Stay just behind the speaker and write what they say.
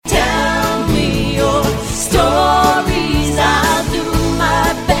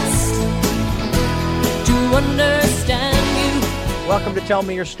Welcome to Tell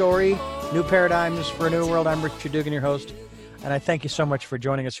Me Your Story, New Paradigms for a New World. I'm Richard Dugan, your host, and I thank you so much for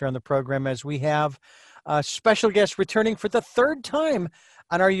joining us here on the program as we have a special guest returning for the third time.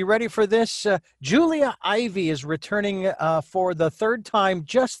 And are you ready for this? Julia Ivey is returning for the third time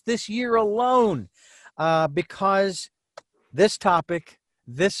just this year alone because this topic,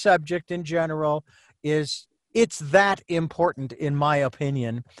 this subject in general, it's that important in my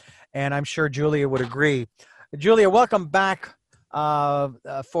opinion, and I'm sure Julia would agree. Julia, welcome back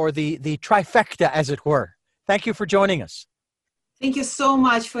for the trifecta, as it were. Thank you for joining us. Thank you so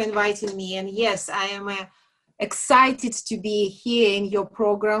much for inviting me. And yes, I am excited to be here in your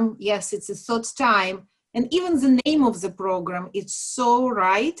program. Yes, it's a third time. And even the name of the program, it's so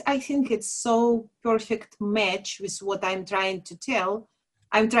right. I think it's so perfect match with what I'm trying to tell.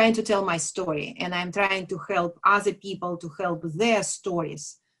 I'm trying to tell my story, and I'm trying to help other people to help their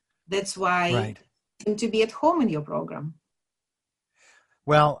stories. That's why Right. I seem to be at home in your program.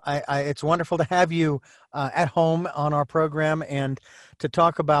 Well, it's wonderful to have you at home on our program and to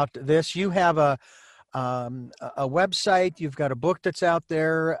talk about this. You have a website. You've got a book that's out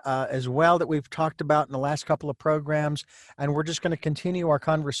there as well that we've talked about in the last couple of programs, and we're just going to continue our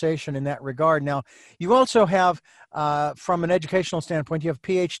conversation in that regard. Now, you also have, from an educational standpoint, you have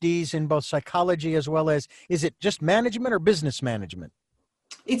PhDs in both psychology as well as, is it just management or business management?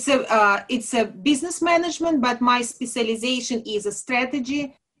 It's a business management, but my specialization is a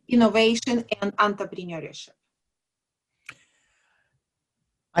strategy, innovation, and entrepreneurship.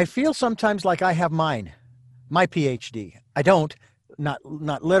 I feel sometimes like I have my PhD. I don't, not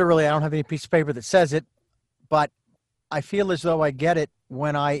literally. I don't have any piece of paper that says it, but I feel as though I get it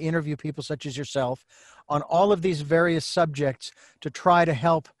when I interview people such as yourself on all of these various subjects to try to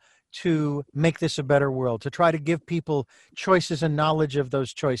help to make this a better world, to try to give people choices and knowledge of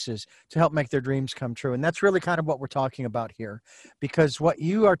those choices to help make their dreams come true. And that's really kind of what we're talking about here, because what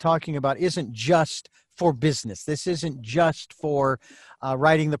you are talking about isn't just for business. This isn't just for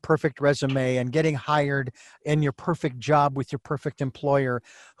writing the perfect resume and getting hired in your perfect job with your perfect employer,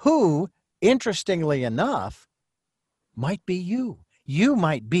 who, interestingly enough, might be you. You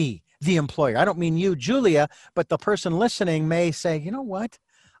might be the employer. I don't mean you, Julia, but the person listening may say, you know what?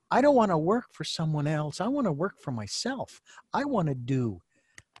 I don't want to work for someone else. I want to work for myself. I want to do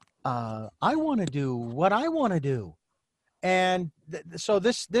what I want to do. And so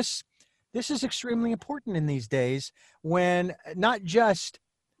this is extremely important in these days, when not just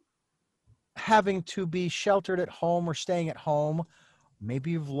having to be sheltered at home or staying at home,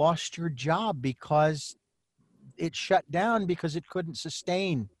 maybe you've lost your job because it shut down because it couldn't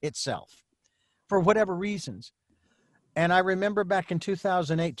sustain itself for whatever reasons. And I remember back in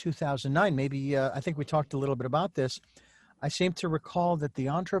 2008, 2009, maybe I think we talked a little bit about this. I seem to recall that the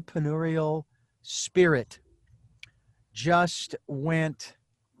entrepreneurial spirit just went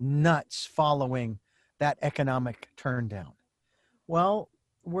nuts following that economic turndown. Well,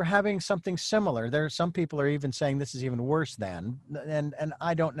 we're having something similar. There are some people are even saying this is even worse than, and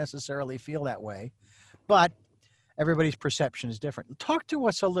I don't necessarily feel that way, but everybody's perception is different. Talk to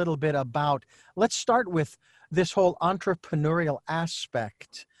us a little bit about, let's start with this whole entrepreneurial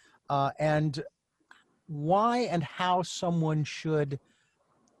aspect and why and how someone should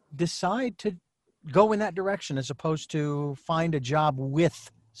decide to go in that direction as opposed to find a job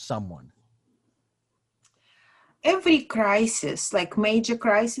with someone. Every crisis, like major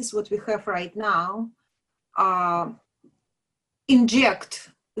crisis, what we have right now, inject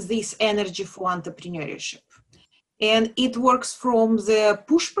this energy for entrepreneurship. And it works from the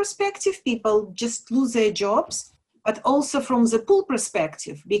push perspective, people just lose their jobs, but also from the pull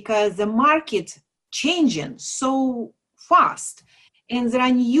perspective, because the market changing so fast. And there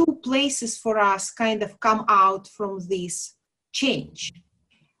are new places for us kind of come out from this change.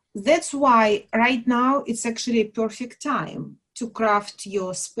 That's why right now it's actually a perfect time to craft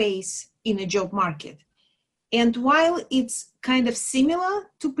your space in a job market. And while it's kind of similar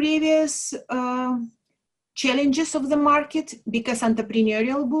to previous challenges of the market because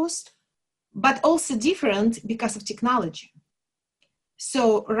entrepreneurial boost, but also different because of technology.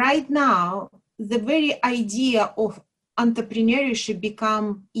 So right now, the very idea of entrepreneurship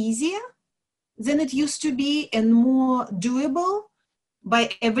become easier than it used to be and more doable by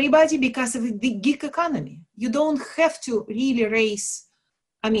everybody because of the gig economy. You don't have to really raise,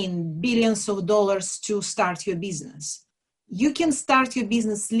 billions of dollars to start your business. You can start your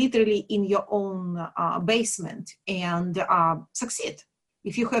business literally in your own basement and succeed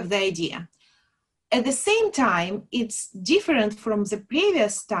if you have the idea. At the same time, it's different from the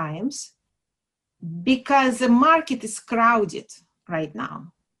previous times because the market is crowded right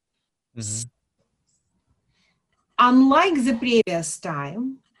now. Mm-hmm. unlike the previous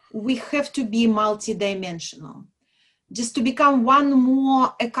time, we have to be multidimensional. Just to become one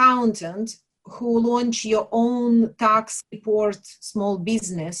more accountant who launch your own tax report small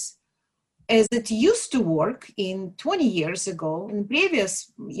business, as it used to work in 20 years ago in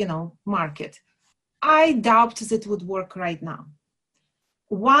previous, market, I doubt that would work right now.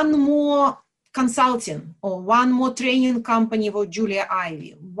 One more consulting or one more training company for Julia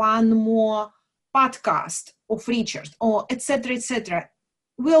Ivy, one more podcast of Richard, or etc., etc.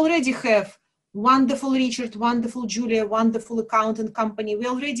 We already have wonderful Richard, wonderful Julia, wonderful accountant company. We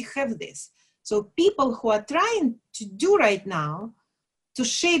already have this. So people who are trying to do right now to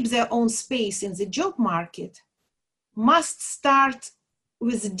shape their own space in the job market must start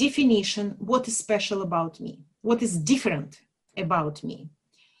with the definition, what is special about me? What is different about me?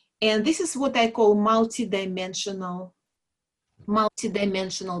 And this is what I call multidimensional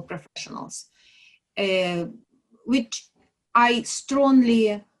professionals, which I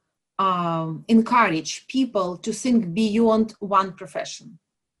strongly encourage people to think beyond one profession.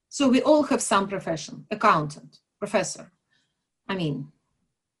 So we all have some profession: accountant, professor,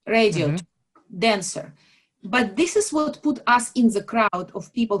 radio, dancer. But this is what put us in the crowd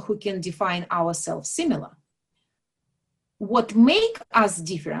of people who can define ourselves similar. What make us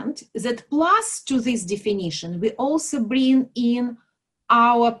different is that plus to this definition, we also bring in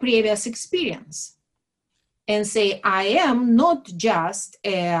our previous experience and say, I am not just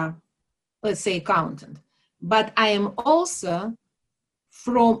a, let's say, accountant, but I am also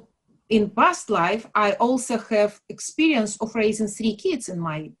in past life, I also have experience of raising 3 kids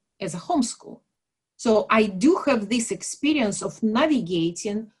as a homeschool. So I do have this experience of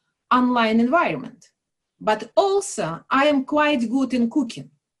navigating online environment. But also, I am quite good in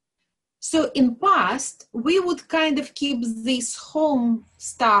cooking. So in past, we would kind of keep this home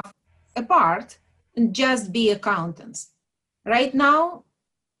stuff apart and just be accountants. Right now,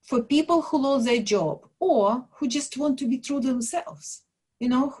 for people who lose their job or who just want to be true to themselves,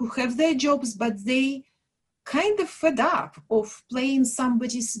 who have their jobs, but they kind of fed up of playing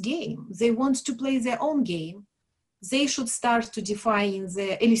somebody's game. They want to play their own game. They should start to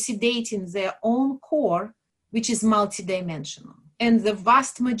elucidating their own core, which is multidimensional. And the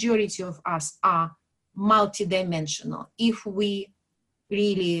vast majority of us are multidimensional if we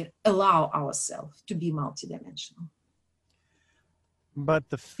really allow ourselves to be multidimensional. But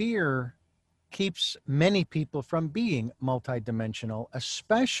the fear keeps many people from being multidimensional,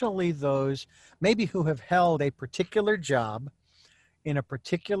 especially those maybe who have held a particular job in a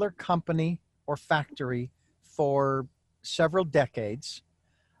particular company or factory for several decades.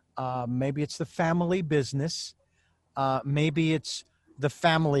 Maybe it's the family business. Maybe it's the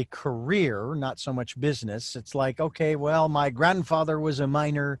family career, not so much business. It's like, okay, well, my grandfather was a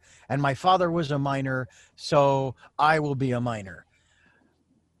miner and my father was a miner, so I will be a miner.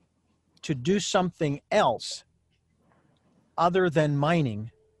 To do something else other than mining,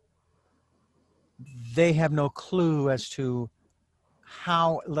 they have no clue as to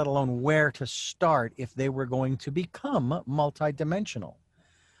how, let alone where to start if they were going to become multidimensional.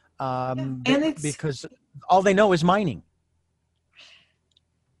 Because all they know is mining.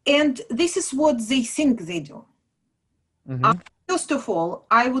 And this is what they think they do. Mm-hmm. First of all,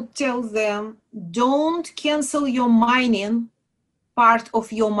 I would tell them, don't cancel your mining part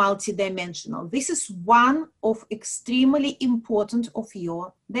of your multidimensional. This is one of extremely important of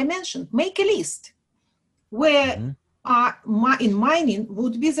your dimension. Make a list where in mining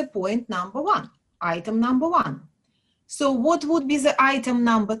would be the point number 1, item number 1. So what would be the item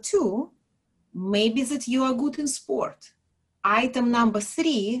number 2? Maybe that you are good in sport. Item number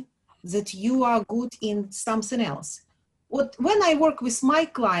 3, that you are good in something else. When I work with my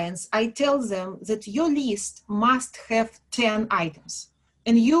clients, I tell them that your list must have 10 items.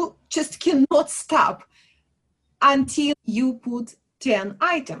 And you just cannot stop until you put 10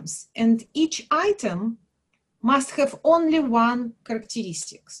 items. And each item must have only one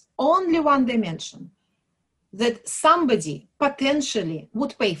characteristics, only one dimension, that somebody potentially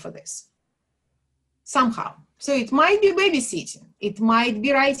would pay for this somehow. So it might be babysitting, it might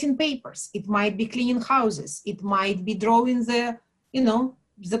be writing papers, it might be cleaning houses, it might be drawing the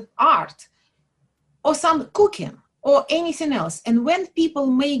art, or some cooking, or anything else. And when people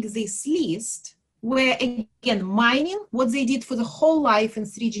make this list, where again, mining, what they did for the whole life in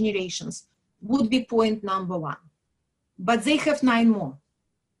 3 generations, would be point number 1. But they have 9 more.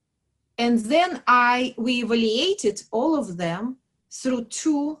 And then we evaluated all of them through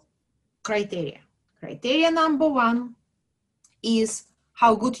 2 criteria. Criteria number 1 is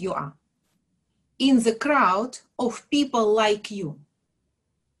how good you are in the crowd of people like you.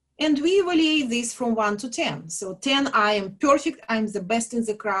 And we evaluate this from 1 to 10. So 10, I am perfect, I'm the best in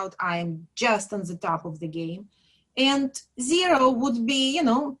the crowd, I'm just on the top of the game. And 0 would be,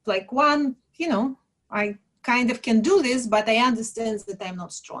 like 1, I kind of can do this, but I understand that I'm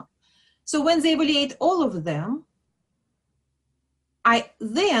not strong. So when they evaluate all of them, I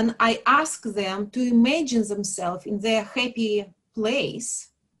ask them to imagine themselves in their happy place,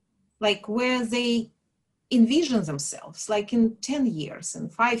 like where they envision themselves, like in 10 years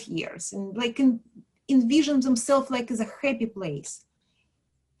and 5 years, and envision themselves like as a happy place.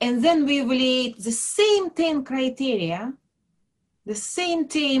 And then we evaluate the same 10 criteria, the same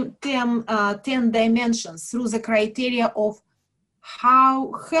 10 dimensions through the criteria of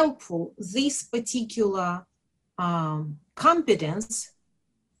how helpful this particular competence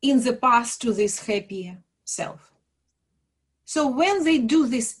in the path to this happy self. So when they do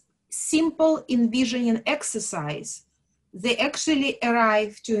this simple envisioning exercise, they actually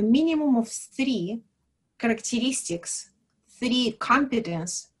arrive to a minimum of 3 characteristics, 3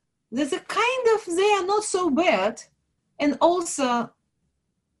 competence, that they are not so bad, and also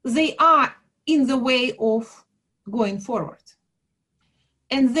they are in the way of going forward.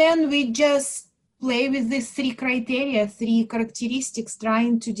 And then we just play with these 3 criteria, 3 characteristics,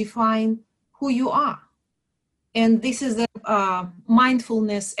 trying to define who you are. And this is a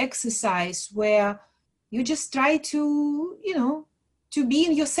mindfulness exercise where you just try to, to be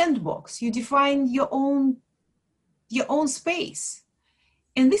in your sandbox. You define your own space.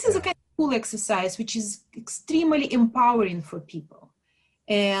 And this is a kind of cool exercise, which is extremely empowering for people.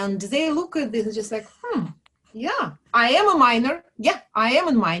 And they look at this just like, yeah, I am a miner. Yeah, I am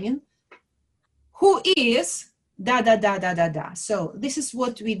in mining. Who is da, da, da, da, da, da. So this is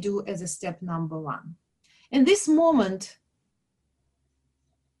what we do as a step number 1. In this moment,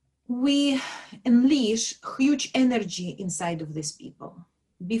 we unleash huge energy inside of these people.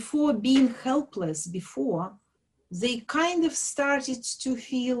 Before being helpless, they kind of started to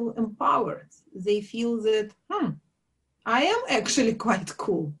feel empowered. They feel that, I am actually quite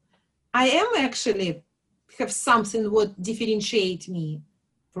cool. I am actually have something what differentiate me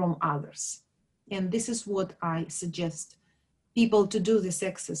from others. And this is what I suggest people to do this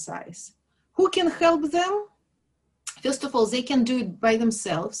exercise. Who can help them? First of all, they can do it by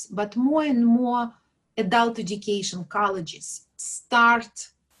themselves, but more and more adult education colleges start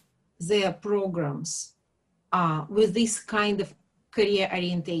their programs with this kind of career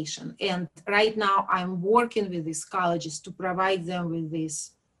orientation. And right now I'm working with these colleges to provide them with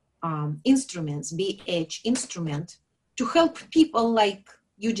these instruments, BH instrument, to help people like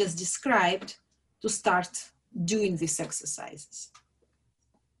you just described to start doing these exercises.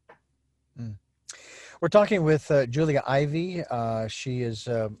 We're talking with Julia Ivey. She is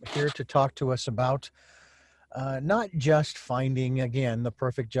here to talk to us about not just finding, again, the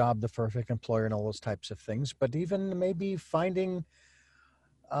perfect job, the perfect employer, and all those types of things, but even maybe finding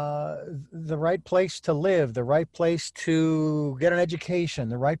the right place to live, the right place to get an education,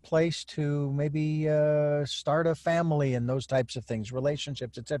 the right place to maybe start a family and those types of things,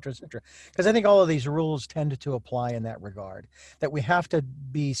 relationships, et cetera, et cetera. Because I think all of these rules tend to apply in that regard, that we have to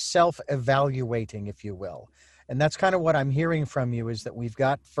be self-evaluating, if you will. And that's kind of what I'm hearing from you, is that we've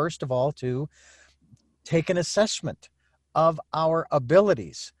got, first of all, to take an assessment of our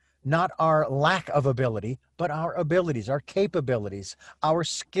abilities, not our lack of ability, but our abilities, our capabilities, our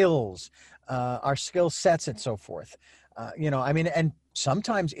skills, our skill sets, and so forth. And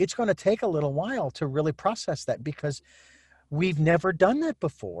sometimes it's going to take a little while to really process that because we've never done that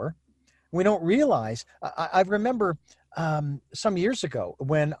before. We don't realize. I remember some years ago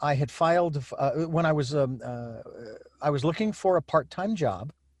when I had filed, when I was looking for a part-time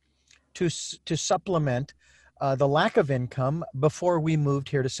job to supplement the lack of income before we moved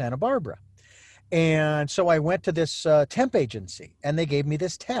here to Santa Barbara. And so I went to this temp agency and they gave me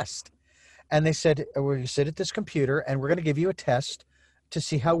this test. And they said, we're going to sit at this computer and we're going to give you a test to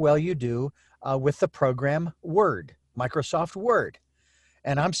see how well you do with the program Word, Microsoft Word.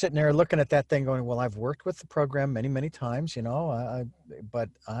 And I'm sitting there looking at that thing going, well, I've worked with the program many, many times, but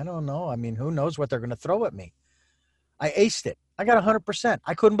I don't know. I mean, who knows what they're going to throw at me? I aced it. I got 100%.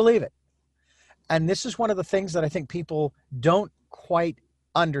 I couldn't believe it. And this is one of the things that I think people don't quite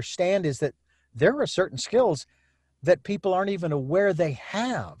understand, is that there are certain skills that people aren't even aware they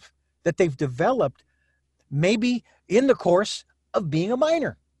have, that they've developed maybe in the course of being a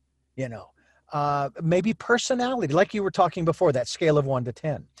miner, maybe personality, like you were talking before, that scale of 1 to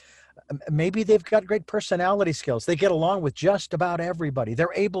 10. Maybe they've got great personality skills. They get along with just about everybody.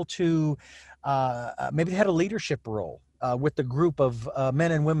 They're able to, maybe they had a leadership role with the group of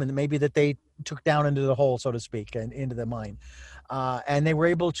men and women that maybe that they took down into the hole, so to speak, and into the mine, and they were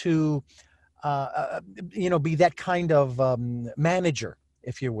able to, be that kind of manager,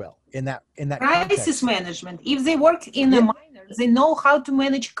 if you will, in that Crisis context. management. If they work in a Yeah, miner, they know how to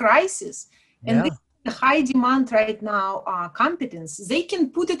manage crisis. And this yeah. is the high demand right now competence. They can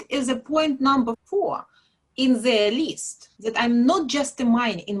put it as a point number 4 in their list, that I'm not just a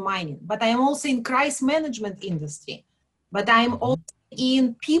mine in mining, but I'm also in crisis management industry, but I'm Mhm. also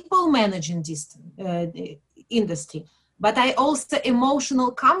in people managing industry, but I also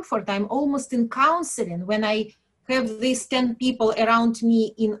emotional comfort. I'm almost in counseling when I have these 10 people around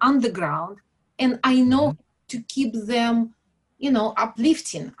me in underground, and I know Mhm. to keep them,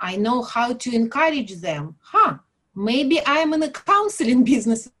 uplifting. I know how to encourage them. Maybe I'm in a counseling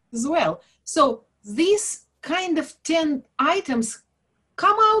business as well. So these kind of 10 items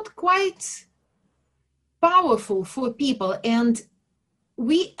come out quite powerful for people, and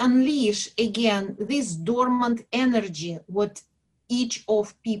we unleash again this dormant energy what each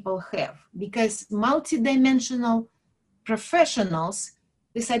of people have, because multidimensional professionals,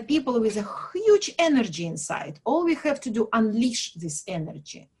 these are people with a huge energy inside. All we have to do unleash this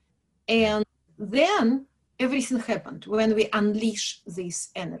energy, Yeah. and then everything happened when we unleash this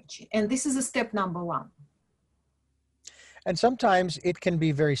energy. And this is a step number 1. And sometimes it can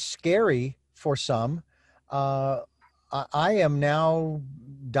be very scary for some. Uh, I am now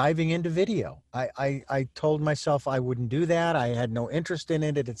diving into video. I told myself I wouldn't do that. I had no interest in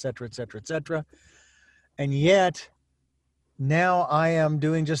it, et cetera, et cetera, et cetera. And yet now I am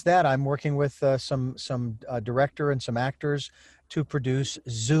doing just that. I'm working with some director and some actors to produce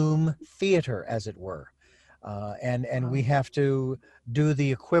Zoom theater, as it were, and we have to do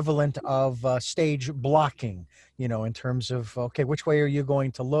the equivalent of stage blocking, in terms of, okay, which way are you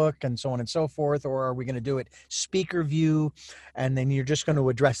going to look, and so on and so forth, or are we going to do it speaker view, and then you're just going to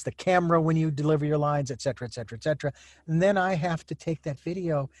address the camera when you deliver your lines, et cetera, et cetera, et cetera. And then I have to take that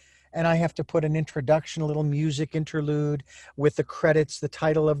video and I have to put an introduction, a little music interlude with the credits, the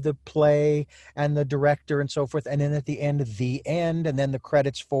title of the play, and the director, and so forth. And then at the end, and then the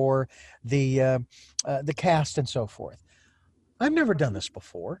credits for the cast and so forth. I've never done this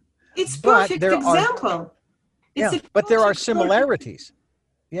before, It's but perfect example. It's yeah, a but there are perfect. similarities.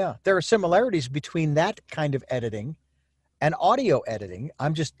 Yeah, there are similarities between that kind of editing and audio editing.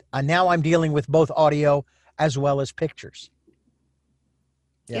 Now I'm dealing with both audio as well as pictures.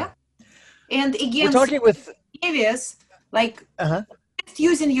 Yeah. Yeah. And We're again, talking with, areas like, uh-huh. just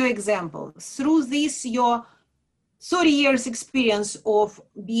using your example, through this, your 30 years experience of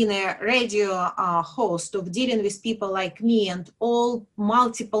being a radio host, of dealing with people like me and all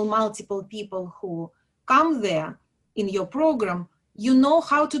multiple people who come there in your program, you know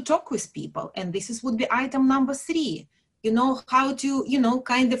how to talk with people. And this would be item number 3. You know how to,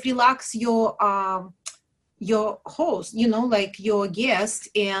 kind of relax your host, like your guest,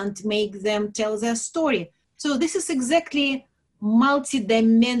 and make them tell their story. So this is exactly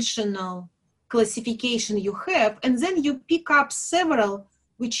multi-dimensional classification you have, and then you pick up several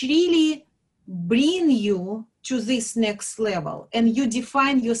which really bring you to this next level, and you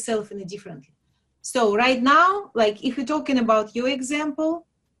define yourself in a differently. So right now, like if you're talking about your example,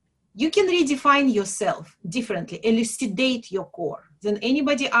 you can redefine yourself differently, elucidate your core. Then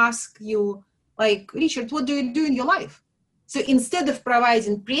anybody asks you, like, Richard, what do you do in your life? So instead of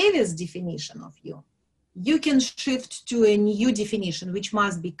providing previous definition of you, you can shift to a new definition, which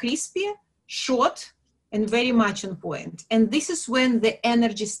must be crispy, short, and very much on point. And this is when the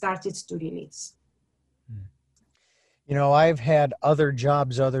energy started to release. I've had other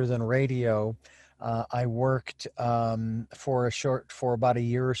jobs other than radio. I worked for about a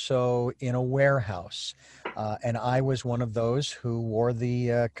year or so in a warehouse, and I was one of those who wore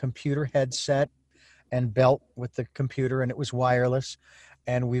the computer headset and belt with the computer, and it was wireless.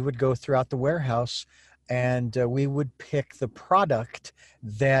 And we would go throughout the warehouse, and we would pick the product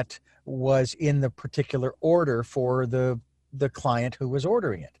that was in the particular order for the client who was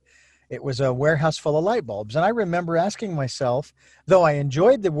ordering it. It was a warehouse full of light bulbs. And I remember asking myself, though I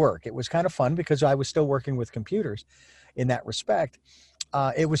enjoyed the work, it was kind of fun because I was still working with computers in that respect.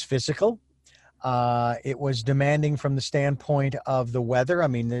 It was physical. It was demanding from the standpoint of the weather. I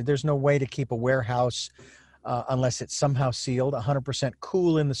mean, there's no way to keep a warehouse unless it's somehow sealed 100%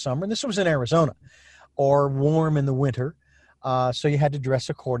 cool in the summer. And this was in Arizona, or warm in the winter. So you had to dress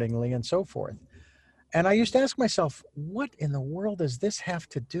accordingly and so forth. And I used to ask myself, what in the world does this have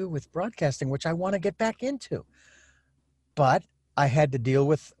to do with broadcasting, which I want to get back into? But I had to deal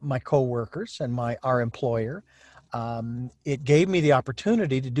with my coworkers and our employer. It gave me the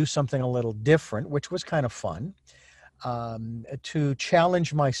opportunity to do something a little different, which was kind of fun. to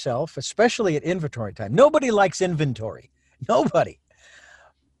challenge myself, especially at inventory time. Nobody likes inventory. Nobody.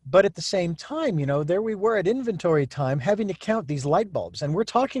 But at the same time, you know, there we were at inventory time having to count these light bulbs. And we're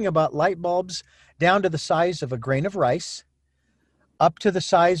talking about light bulbs down to the size of a grain of rice, up to the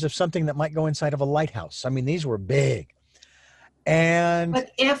size of something that might go inside of a lighthouse. I mean, these were big. And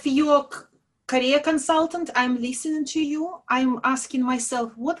but if you're career consultant, I'm listening to you. I'm asking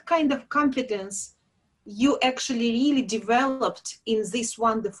myself, what kind of competence you actually really developed in this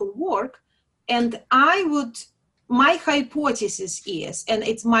wonderful work? And my hypothesis is, and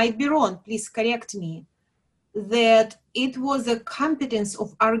it might be wrong, please correct me, that it was a competence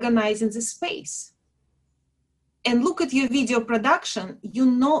of organizing the space. And look at your video production,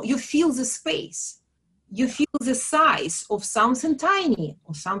 you feel the space. You feel the size of something tiny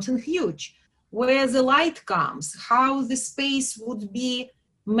or something huge, where the light comes, how the space would be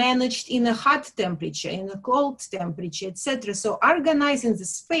managed in a hot temperature, in a cold temperature, etc. So organizing the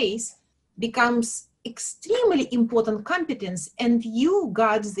space becomes extremely important competence, and you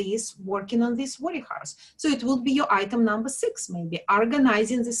got this working on this very hard. So it will be your item number 6, maybe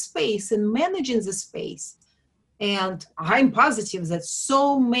organizing the space and managing the space. And I'm positive that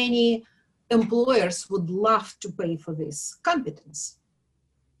so many employers would love to pay for this competence.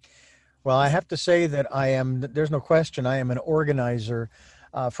 well, I have to say that there's no question, I am an organizer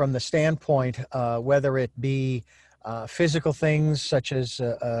from the standpoint, whether it be physical things such as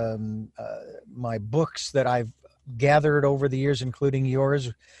my books that I've gathered over the years, including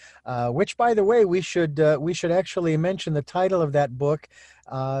yours, which, by the way, we should actually mention the title of that book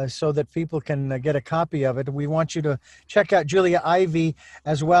so that people can get a copy of it. We want you to check out Julia Ivey,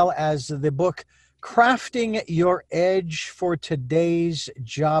 as well as the book Crafting Your Edge for Today's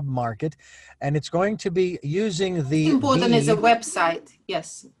Job Market. And it's going to be using the important is a website.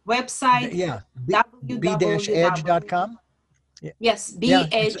 Yes. Website. Yeah. b-edge.com. Yes. b-edge.com.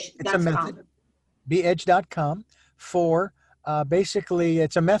 It's a method. b-edge.com for basically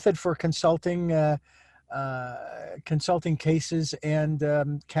it's a method for consulting cases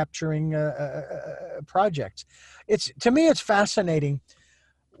and capturing projects. To me, it's fascinating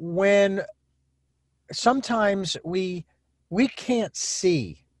when sometimes we can't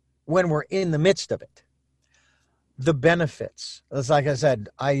see, when we're in the midst of it, the benefits. It's like I said,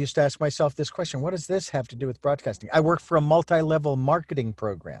 I used to ask myself this question: what does this have to do with broadcasting? I work for a multi-level marketing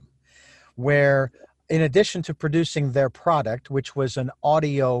program where, in addition to producing their product, which was an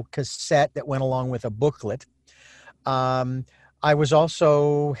audio cassette that went along with a booklet, I was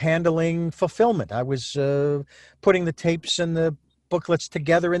also handling fulfillment. I was putting the tapes and the booklets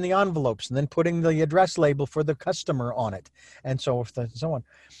together in the envelopes and then putting the address label for the customer on it, and so forth and so on.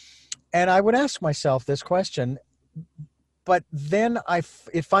 And I would ask myself this question, but then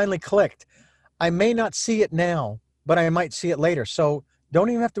it finally clicked. I may not see it now, but I might see it later. So don't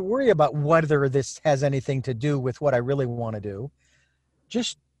even have to worry about whether this has anything to do with what I really want to do.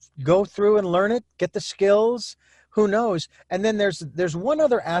 Just go through and learn it, get the skills, who knows? And then there's one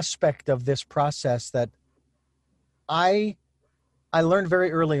other aspect of this process that I learned very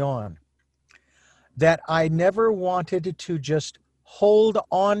early on, that I never wanted to just hold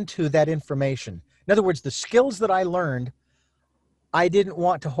on to that information. In other words, the skills that I learned, I didn't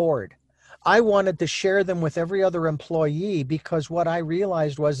want to hoard. I wanted to share them with every other employee, because what I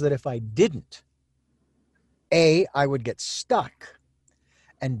realized was that if I didn't, A, I would get stuck,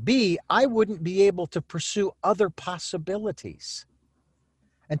 and B, I wouldn't be able to pursue other possibilities.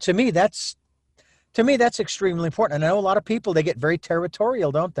 And to me, that's extremely important. And I know a lot of people, they get very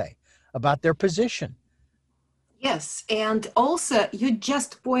territorial, don't they, about their position. Yes, and also you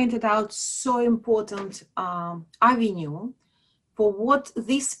just pointed out so important avenue for what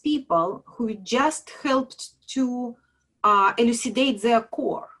these people who just helped to elucidate their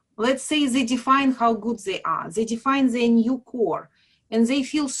core. Let's say they define how good they are. They define their new core, and they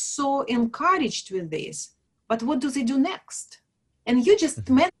feel so encouraged with this. But what do they do next? And you just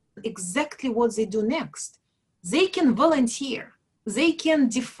mentioned exactly what they do next. They can volunteer. They can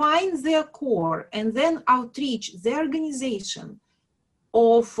define their core and then outreach the organization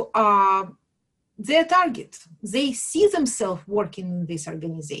of their target. They see themselves working in this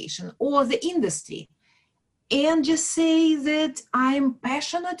organization or the industry, and just say that I'm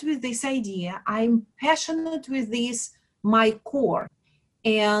passionate with this idea. I'm passionate with this, my core.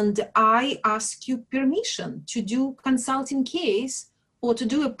 And I ask you permission to do consulting case or to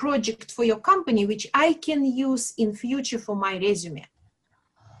do a project for your company, which I can use in future for my resume.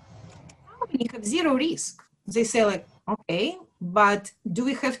 Company have zero risk. They say like, okay, but do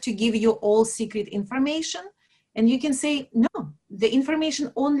we have to give you all secret information? And you can say, no, the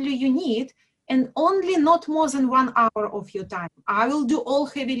information only you need, and only not more than 1 hour of your time. I will do all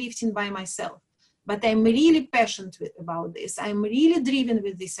heavy lifting by myself, but I'm really passionate about this. I'm really driven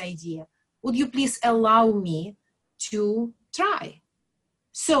with this idea. Would you please allow me to try?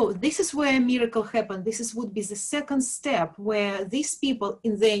 So this is where a miracle happened. This would be the second step, where these people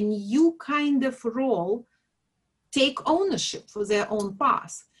in their new kind of role take ownership for their own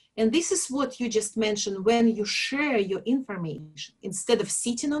path. And this is what you just mentioned. When you share your information, instead of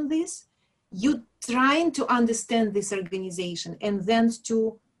sitting on this, you trying to understand this organization and then to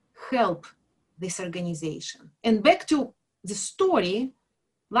help this organization. And back to the story,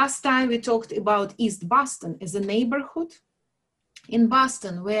 last time we talked about East Boston as a neighborhood in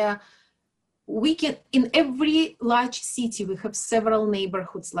Boston, where we can, in every large city, we have several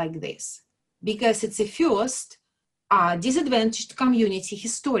neighborhoods like this, because it's a first disadvantaged community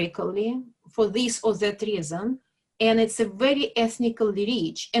historically for this or that reason, and it's a very ethnically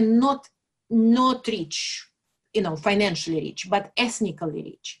rich and not rich, financially rich, but ethnically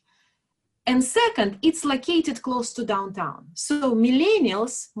rich. And second, it's located close to downtown, so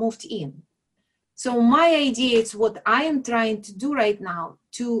millennials moved in. So my idea is what I am trying to do right now,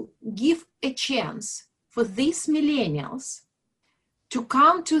 to give a chance for these millennials to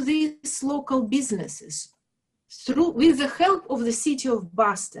come to these local businesses with the help of the city of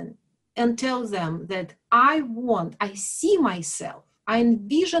Boston, and tell them that I see myself, I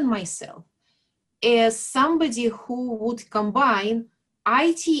envision myself as somebody who would combine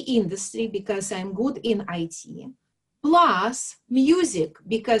IT industry because I'm good in IT, plus music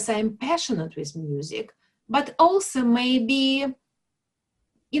because I'm passionate with music, but also maybe,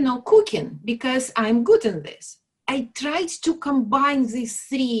 cooking because I'm good in this. I tried to combine these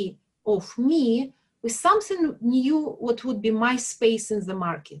three of me with something new, what would be my space in the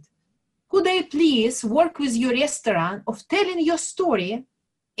market. Could I please work with your restaurant of telling your story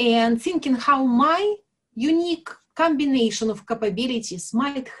and thinking how my unique combination of capabilities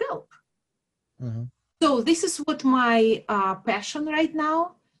might help? Mm-hmm. So this is what my passion right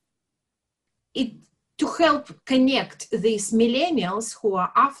now, to help connect these millennials who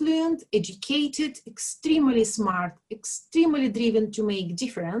are affluent, educated, extremely smart, extremely driven to make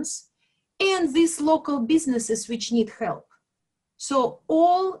difference, and these local businesses which need help. So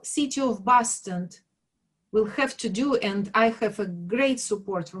all city of Boston will have to do, and I have a great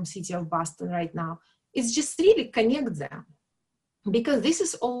support from city of Boston right now, is just really connect them, because this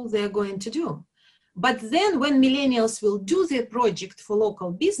is all they're going to do. But then when millennials will do their project for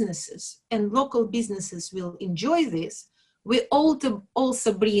local businesses, and local businesses will enjoy this, we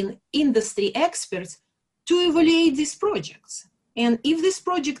also bring industry experts to evaluate these projects. And if this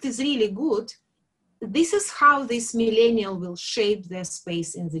project is really good, this is how this millennial will shape their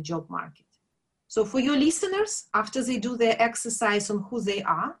space in the job market. So for your listeners, after they do their exercise on who they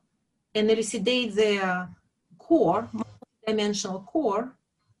are and elucidate their core, multidimensional core,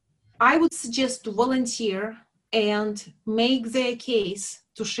 I would suggest to volunteer and make their case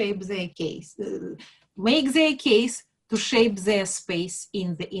to shape their case, to shape their space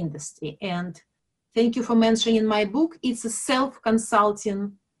in the industry. And thank you for mentioning my book. It's a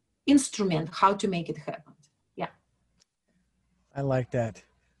self-consulting instrument, how to make it happen. Yeah. I like that.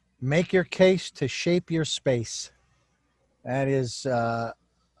 Make your case to shape your space. That is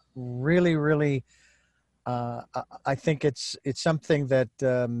really, really, I think it's something that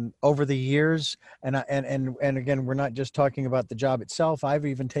over the years, and again, we're not just talking about the job itself. I've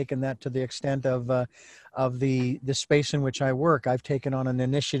even taken that to the extent of the space in which I work. I've taken on an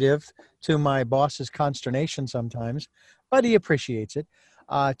initiative, to my boss's consternation sometimes, but he appreciates it,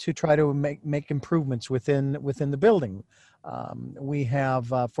 to try to make improvements within the building. We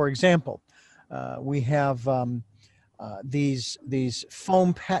have, for example, we have this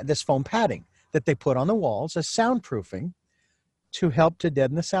foam padding that they put on the walls as soundproofing to help to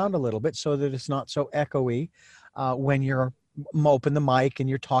deaden the sound a little bit, so that it's not so echoey when you're open the mic and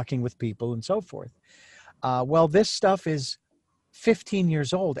you're talking with people and so forth. Well, this stuff is 15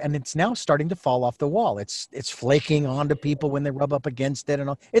 years old, and it's now starting to fall off the wall. It's flaking onto people when they rub up against it, and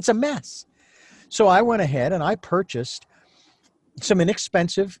all. It's a mess. So I went ahead and I purchased some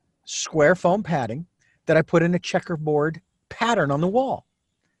inexpensive square foam padding that I put in a checkerboard pattern on the wall.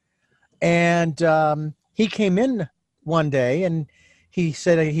 And he came in one day and he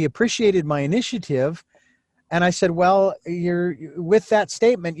said he appreciated my initiative. And I said, well, you're with that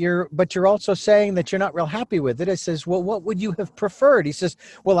statement, but you're also saying that you're not real happy with it. I says, well, what would you have preferred? He says,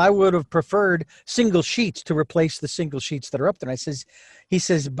 well, I would have preferred single sheets to replace the single sheets that are up there. And he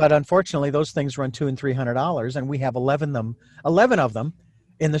says, but unfortunately, those things run $200 and $300, and we have 11 of them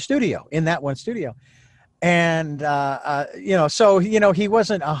in the studio, in that one studio. And, so, he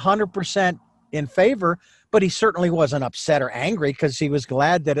wasn't 100% in favor, but he certainly wasn't upset or angry because he was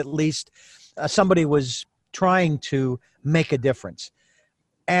glad that at least somebody was trying to make a difference.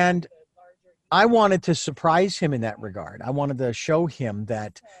 And I wanted to surprise him in that regard. I wanted to show him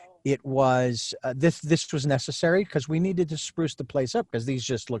that it was this was necessary because we needed to spruce the place up because these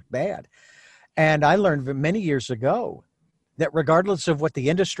just looked bad. And I learned many years ago that regardless of what the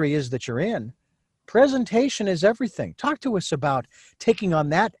industry is that you're in, presentation is everything. Talk to us about taking on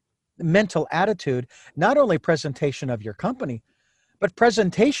that mental attitude, not only presentation of your company, but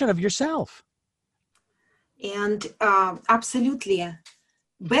presentation of yourself. And absolutely.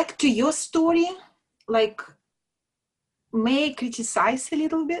 Back to your story, like, may I criticize a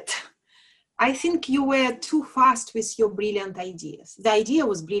little bit? I think you were too fast with your brilliant ideas. The idea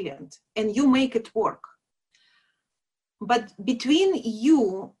was brilliant and you make it work. But between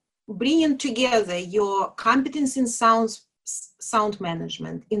you bringing together your competence in sound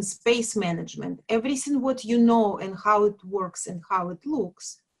management, in space management, everything what you know and how it works and how it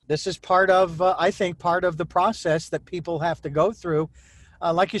looks. This is part of, I think, part of the process that people have to go through.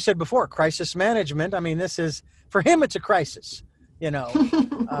 Like you said before, crisis management. I mean, this is, for him, it's a crisis, you know.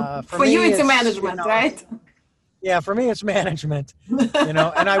 For you, it's a management, you know, right? Yeah, for me, it's management, you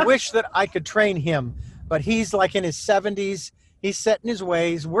know, and I wish that I could train him, but he's like in his 70s. He's set in his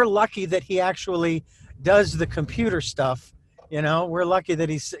ways. We're lucky that he actually does the computer stuff. You know, we're lucky that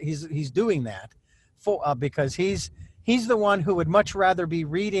he's doing that because he's the one who would much rather be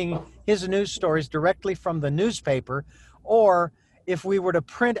reading his news stories directly from the newspaper, or if we were to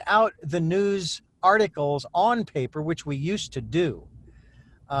print out the news articles on paper, which we used to do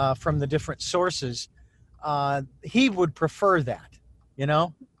from the different sources, he would prefer that, you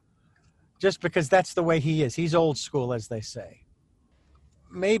know, just because that's the way he is. He's old school, as they say.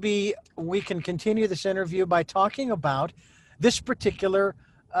 Maybe we can continue this interview by talking about this particular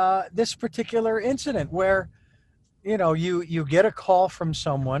incident where, you know, you get a call from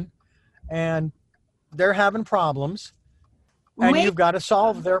someone and they're having problems and you've got to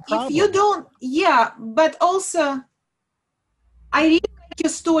solve their problem. If you don't, yeah, but also I really like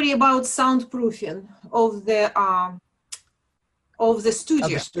your story about soundproofing of the studio.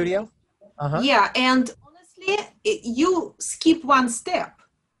 Of the studio? Uh-huh. Yeah, and honestly, you skip one step.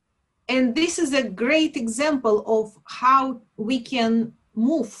 And this is a great example of how we can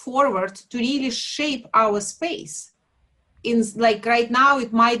move forward to really shape our space. In, like, right now,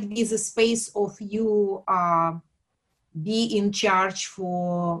 it might be the space of you be in charge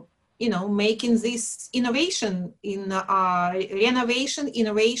for, you know, making this innovation in renovation,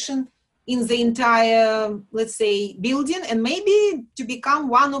 innovation in the entire, let's say, building, and maybe to become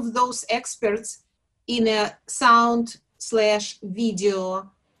one of those experts in a sound/video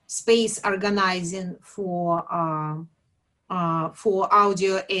space organizing for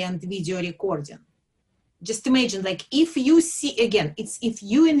audio and video recording. Just imagine, like, if you see, again, it's if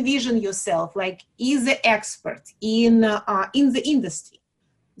you envision yourself like is the expert in the industry,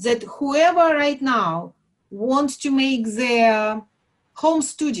 that whoever right now wants to make their home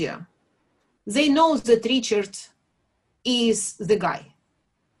studio, they know that Richard is the guy,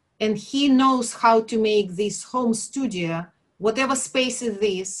 and he knows how to make this home studio, whatever space it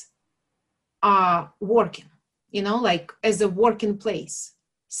is, working, you know, like as a working place,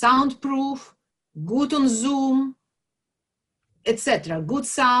 soundproof, good on Zoom, etc., good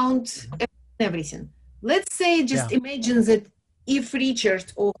sound, everything. Let's say, just imagine that if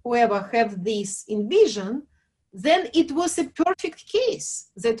Richard or whoever have this in vision, then it was a perfect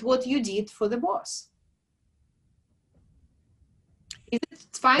case that what you did for the boss. Is it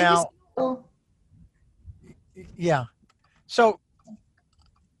fine? Now, yeah. So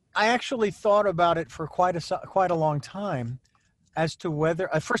I actually thought about it for quite a long time as to whether,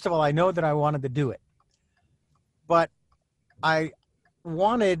 first of all, I know that I wanted to do it, but I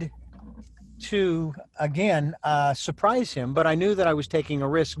wanted to, again, surprise him, but I knew that I was taking a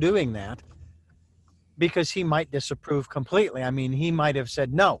risk doing that because he might disapprove completely. I mean, he might have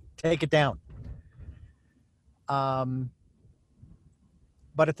said, no, take it down.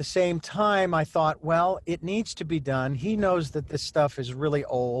 But at the same time, I thought, well, it needs to be done. He knows that this stuff is really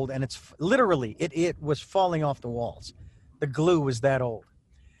old, and it's literally, it was falling off the walls. The glue was that old.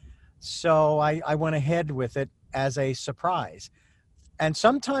 So I went ahead with it as a surprise. And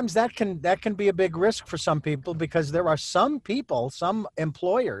sometimes that can be a big risk for some people, because there are some people, some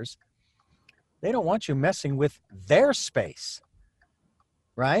employers, they don't want you messing with their space,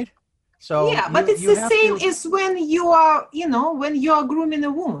 right? So yeah, but it's the same as when you are, you know, when you are grooming a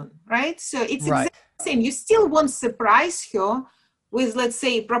woman, right? So it's exactly the same. You still want to surprise her with, let's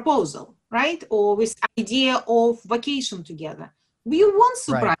say, proposal, right? Or with idea of vacation together. You want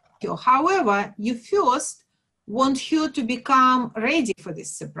surprise. you. However, you first want you to become ready for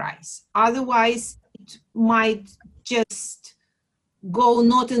this surprise. Otherwise, it might just go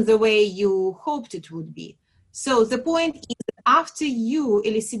not in the way you hoped it would be. So the point is that after you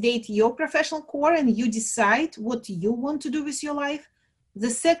elucidate your professional core and you decide what you want to do with your life, the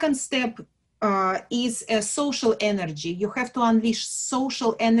second step is a social energy. You have to unleash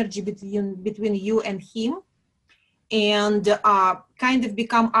social energy between you and him and kind of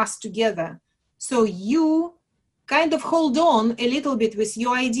become us together. So you kind of hold on a little bit with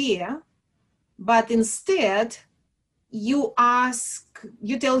your idea, but instead you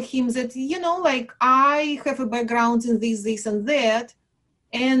tell him that, you know, like, I have a background in this and that,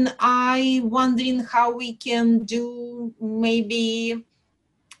 and I wondering how we can do maybe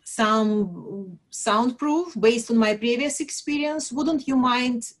some soundproof based on my previous experience. Wouldn't you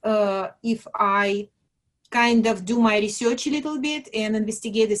mind if I kind of do my research a little bit and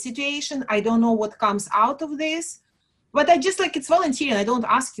investigate the situation? I don't know what comes out of this, but I just like, it's volunteering. I don't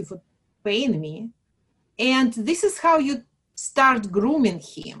ask you for paying me. And this is how you start grooming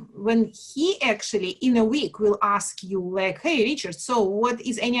him, when he actually in a week will ask you like, hey, Richard, so what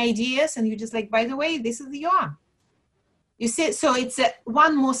is any ideas? And you just like, by the way, this is the yarn. You see, so it's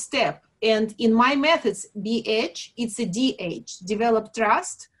one more step. And in my methods, BH, it's a DH, develop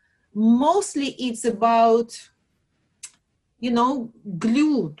trust. Mostly it's about, you know,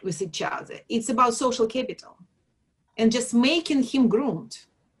 glued with each other. It's about social capital and just making him groomed.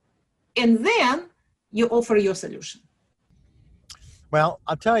 And then you offer your solution. Well,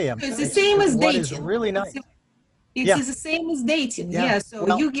 I'll tell you, It's the same as dating. What is really nice. It's the same as dating. Yeah. Yeah. So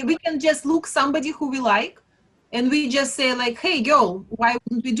Well, we can just look somebody who we like, and we just say like, hey, girl, why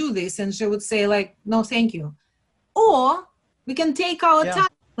wouldn't we do this? And she would say like, no, thank you. Or we can take our time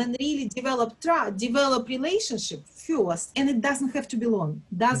and really develop relationship first, and it doesn't have to be long.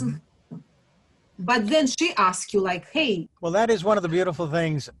 Doesn't. But then she asks you like, hey. Well, that is one of the beautiful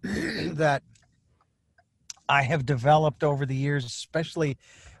things that I have developed over the years, especially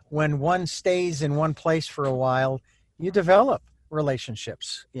when one stays in one place for a while, you develop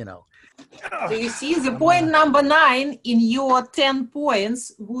relationships, you know. So you see, the point number 9 in your 10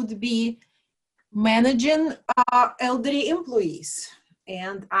 points would be managing elderly employees.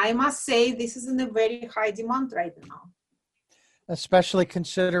 And I must say, this is in a very high demand right now. Especially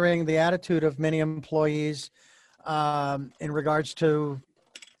considering the attitude of many employees in regards to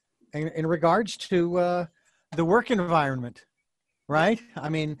the work environment, right? I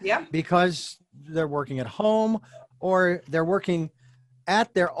mean, because they're working at home or they're working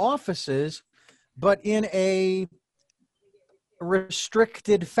at their offices, but in a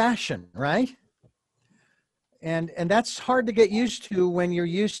restricted fashion, right? And that's hard to get used to when you're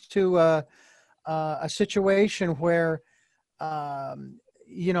used to a situation where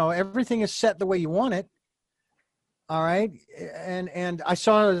you know, everything is set the way you want it. All right. And I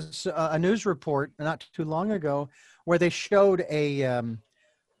saw a news report not too long ago where they showed an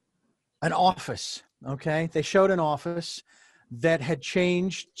office. Okay. They showed an office that had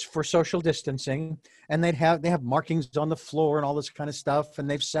changed for social distancing, and they have markings on the floor and all this kind of stuff. And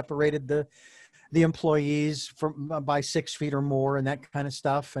they've separated the employees by 6 feet or more and that kind of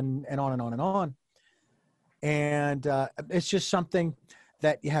stuff, and on and on and on. And it's just something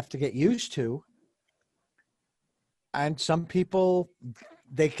that you have to get used to. And some people,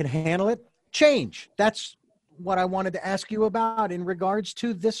 they can handle it. Change. That's what I wanted to ask you about in regards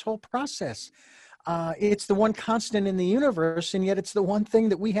to this whole process. It's the one constant in the universe, and yet it's the one thing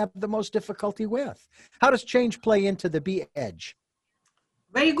that we have the most difficulty with. How does change play into the B-edge?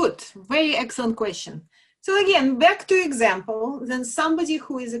 Very good. Very excellent question. So again, back to example, then somebody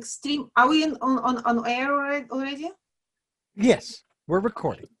who is extreme. Are we on air already? Yes, we're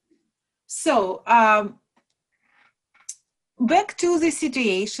recording. So back to the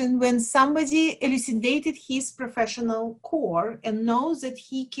situation when somebody elucidated his professional core and knows that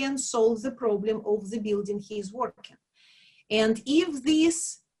he can solve the problem of the building he's working. And if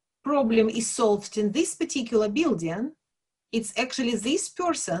this problem is solved in this particular building, it's actually this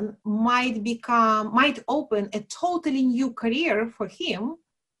person might open a totally new career for him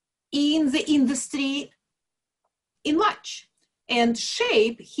in the industry in large and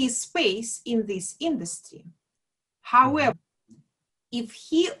shape his space in this industry. However, if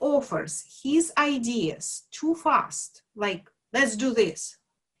he offers his ideas too fast, like, let's do this,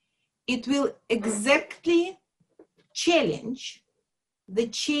 it will exactly challenge the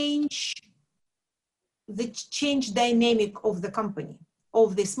change dynamic of the company,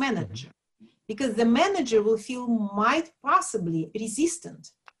 of this manager, because the manager will feel might possibly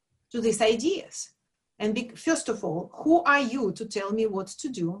resistant to these ideas. And first of all, who are you to tell me what to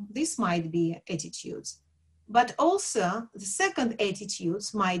do? This might be attitudes. But also the second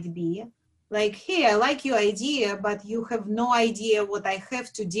attitudes might be like, hey, I like your idea, but you have no idea what I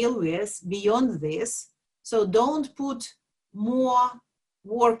have to deal with beyond this. So don't put more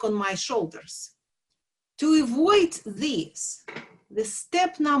work on my shoulders. To avoid this, the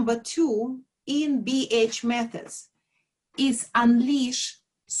step number 2 in BH methods is unleash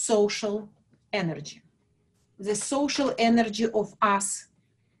social energy. The social energy of us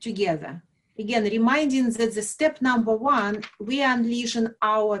together. Again, reminding that the step number 1, we are unleashing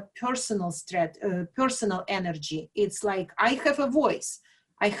our personal energy. It's like, I have a voice.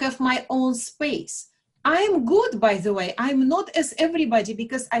 I have my own space. I'm good, by the way. I'm not as everybody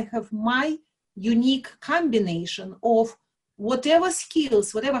because I have my unique combination of whatever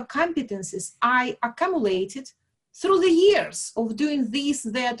skills, whatever competencies I accumulated through the years of doing this,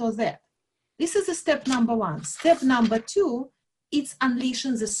 that, or that. This is the step number 1. Step number 2, it's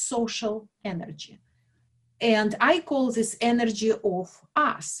unleashing the social energy. And I call this energy of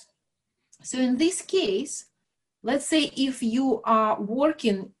us. So in this case, let's say if you are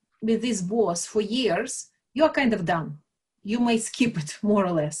working with this boss for years, you're kind of done. You may skip it more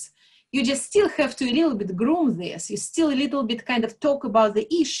or less. You just still have to a little bit groom this. You still a little bit kind of talk about the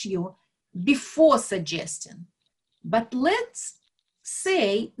issue before suggesting. But let's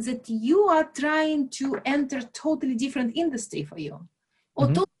say that you are trying to enter totally different industry for you, or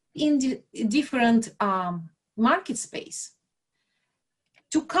totally in different market space.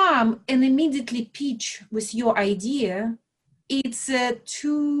 To come and immediately pitch with your idea, it's a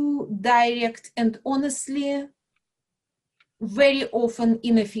too direct and honestly very often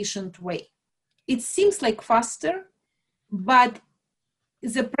inefficient way. It seems like faster, but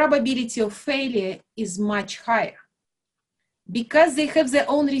the probability of failure is much higher. Because they have their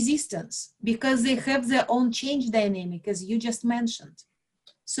own resistance, because they have their own change dynamic, as you just mentioned.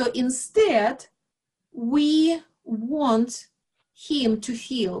 So instead, we want him to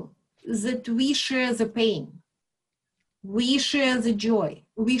feel that we share the pain, we share the joy,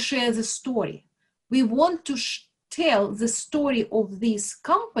 we share the story. We want to tell the story of this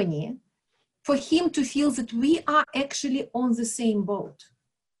company for him to feel that we are actually on the same boat.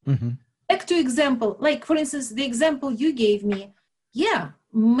 Mm-hmm. Back to example, like for instance, the example you gave me, yeah,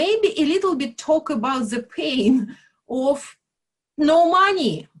 maybe a little bit talk about the pain of no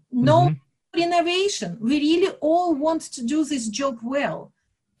money, no innovation. We really all want to do this job well.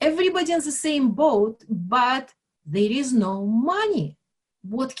 Everybody in the same boat, but there is no money.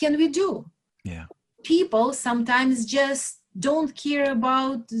 What can we do? Yeah. People sometimes just don't care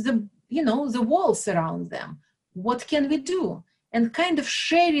about the walls around them. What can we do? And kind of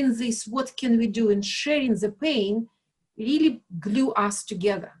sharing this, what can we do, and sharing the pain really glue us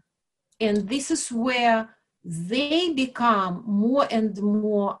together. And this is where they become more and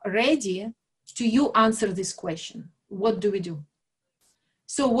more ready to you answer this question. What do we do?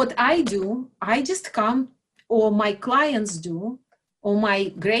 So what I do, I just come, or my clients do, or my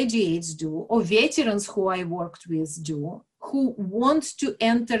graduates do, or veterans who I worked with do, who want to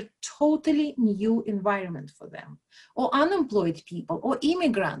enter totally new environment for them, or unemployed people, or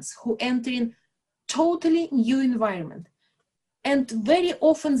immigrants who enter in totally new environment. And very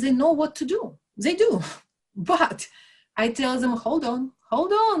often they know what to do. They do. But I tell them, hold on.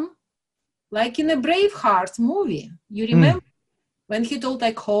 Like in a Braveheart movie, you remember when he told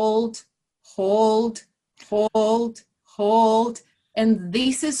like, hold. And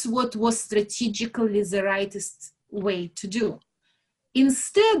this is what was strategically the rightest way to do.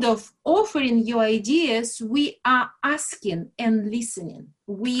 Instead of offering you ideas, we are asking and listening.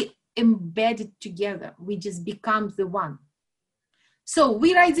 We embed it together. We just become the one. So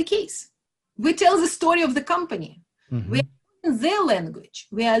we write the case. We tell the story of the company. We are learning their language.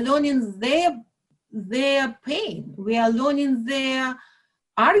 We are learning their pain. We are learning their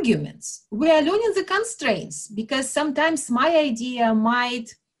arguments. We are learning the constraints, because sometimes my idea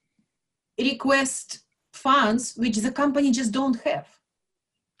might request funds which the company just don't have,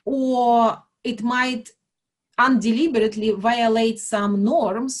 or it might undeliberately violate some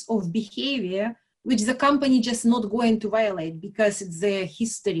norms of behavior which the company just not going to violate because it's their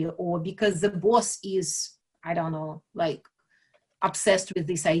history, or because the boss is, I don't know, like obsessed with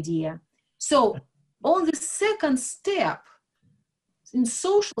this idea. So on the second step, in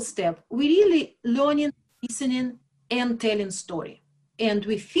social step, we really learning, listening, and telling story. And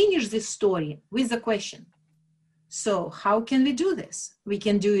we finish this story with a question. So how can we do this? We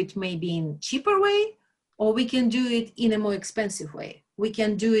can do it maybe in cheaper way, or we can do it in a more expensive way. We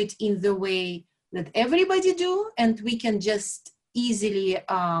can do it in the way that everybody do, and we can just easily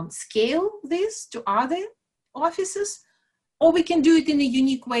scale this to other offices, or we can do it in a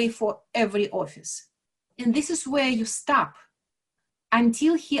unique way for every office. And this is where you stop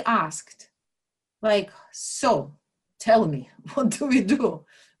until he asked, like, so tell me, what do we do?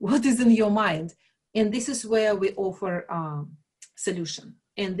 What is in your mind? And this is where we offer solution.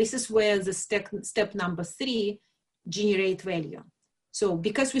 And this is where the step number 3, generate value. So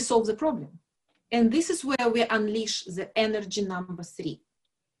because we solve the problem. And this is where we unleash the energy number 3.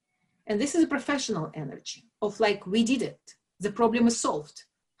 And this is a professional energy of like, we did it. The problem is solved.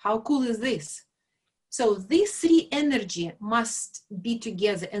 How cool is this? So these 3 energy must be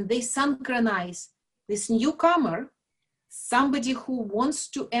together, and they synchronize this newcomer, somebody who wants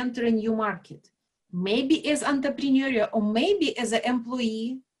to enter a new market, maybe as entrepreneur or maybe as an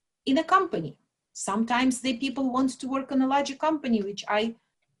employee in a company. Sometimes the people want to work in a larger company, which I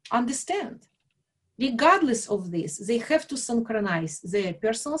understand. Regardless of this, they have to synchronize their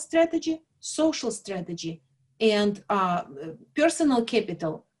personal strategy, social strategy, and personal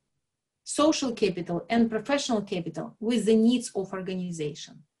capital, social capital, and professional capital with the needs of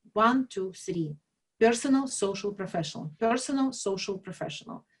organization. 1, 2, 3. Personal, social, professional. Personal, social,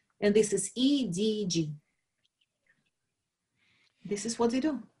 professional. And this is EDG. This is what they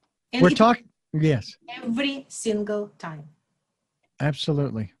do. And We're talking, yes. Every single time.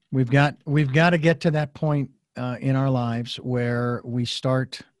 Absolutely. We've got to get to that point in our lives where we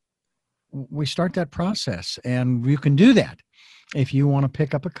start that process, and you can do that if you want to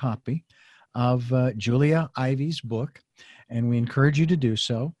pick up a copy of Julia Ivey's book, and we encourage you to do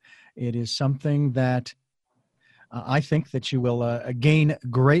so. It is something that I think that you will gain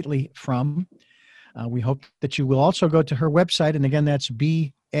greatly from. We hope that you will also go to her website, and again, that's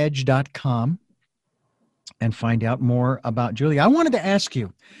beedge.com, and find out more about Julia. I wanted to ask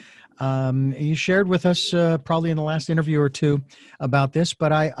you, you shared with us probably in the last interview or two about this,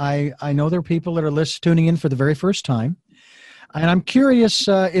 but I know there are people that are tuning in for the very first time. And I'm curious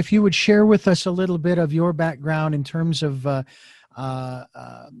if you would share with us a little bit of your background in terms of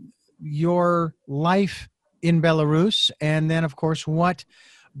your life in Belarus, and then, of course, what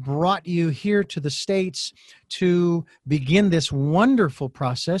brought you here to the States to begin this wonderful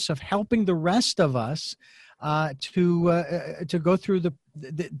process of helping the rest of us to go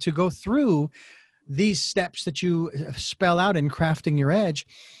through these steps that you spell out in Crafting Your Edge,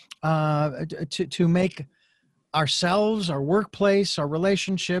 to make ourselves, our workplace, our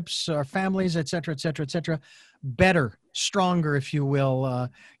relationships, our families, et cetera, better, stronger, if you will,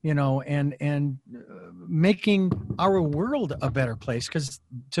 and making our world a better place. Because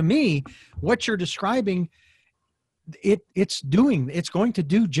to me, what you're describing, it's going to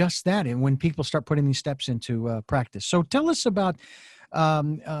do just that. And when people start putting these steps into practice. So tell us about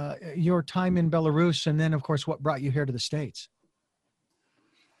your time in Belarus, and then, of course, what brought you here to the States.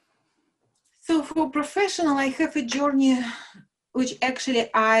 So for professional, I have a journey which actually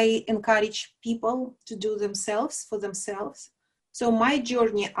I encourage people to do for themselves. So my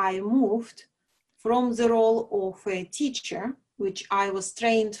journey, I moved from the role of a teacher, which I was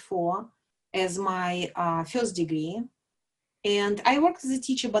trained for as my first degree. And I worked as a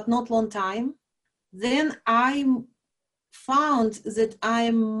teacher, but not long time. Then I found that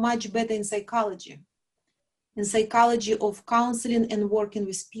I'm much better in psychology of counseling and working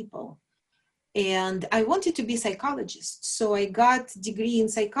with people. And I wanted to be a psychologist. So I got a degree in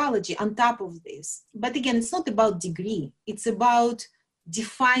psychology on top of this. But again, it's not about degree. It's about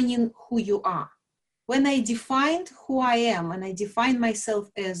defining who you are. When I defined who I am, and I defined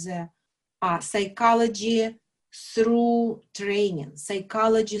myself as a psychology through training,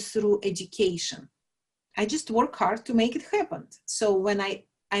 psychology through education, I just work hard to make it happen. So when I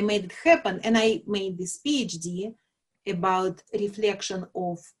made it happen, and I made this PhD about reflection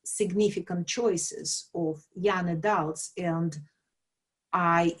of significant choices of young adults, and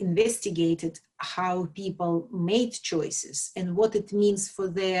I investigated how people made choices and what it means for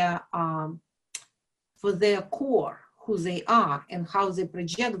their core, who they are, and how they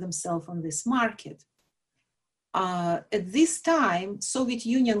project themselves on this market. At this time, Soviet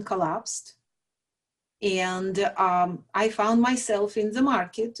Union collapsed, and I found myself in the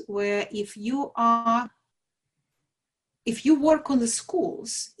market where if you work on the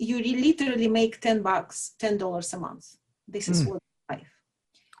schools, you literally make $10 a month. This is what life.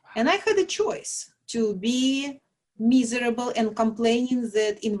 And I had a choice to be miserable and complaining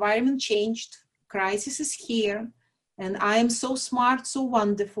that environment changed, crisis is here, and I am so smart, so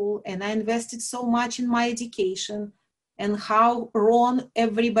wonderful, and I invested so much in my education, and how wrong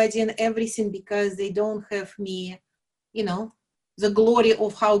everybody and everything because they don't have me, the glory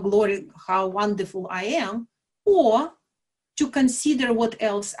of how wonderful I am, or to consider what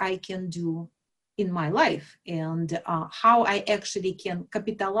else I can do in my life and how I actually can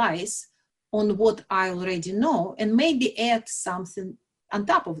capitalize on what I already know and maybe add something on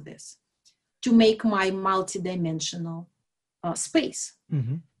top of this to make my multidimensional space.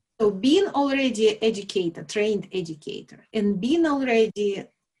 Mm-hmm. So being already educator, trained educator, and being already,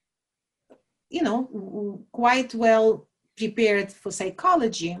 quite well prepared for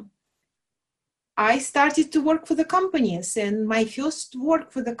psychology, I started to work for the companies, and my first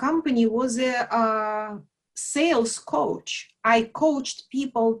work for the company was a sales coach. I coached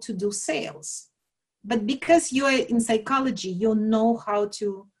people to do sales. But because you are in psychology, you know how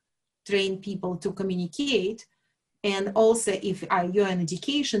to train people to communicate. And also, if you're in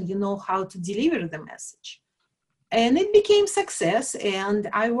education, you know how to deliver the message. And it became success. And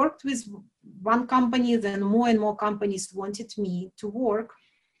I worked with one company, then more and more companies wanted me to work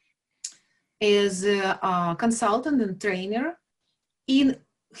as a consultant and trainer in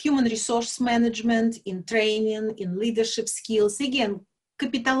human resource management, in training, in leadership skills. Again,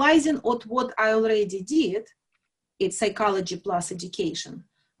 capitalizing on what I already did, it's psychology plus education,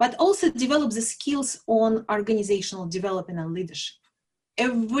 but also develop the skills on organizational development and leadership.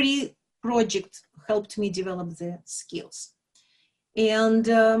 Every project helped me develop the skills. And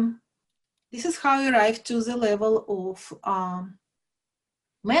this is how I arrived to the level of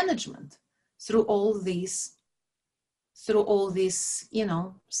management through all these,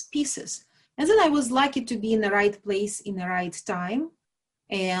 pieces. And then I was lucky to be in the right place in the right time,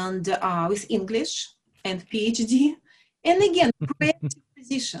 and with English and PhD, and again, creative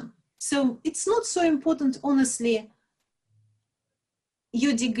position. So it's not so important, honestly,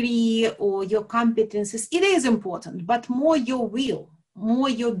 your degree or your competences. It is important, but more your will, more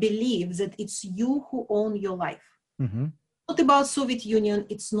your belief that it's you who own your life. Mm-hmm. Not about Soviet Union,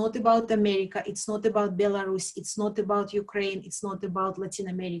 it's not about America, it's not about Belarus, it's not about Ukraine, it's not about Latin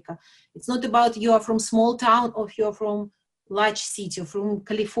America, it's not about you are from small town or you're from large city or from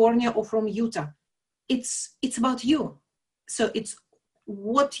California or from Utah. It's about you. So it's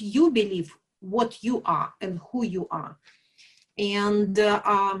what you believe, what you are and who you are. And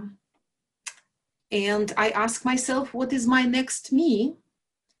I asked myself, what is my next me?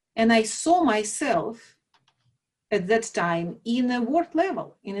 And I saw myself at that time in a world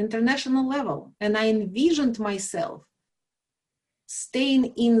level, in international level. And I envisioned myself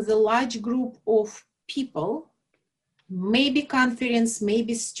staying in the large group of people, maybe conference,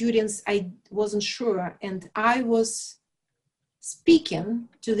 maybe students, I wasn't sure. And I was speaking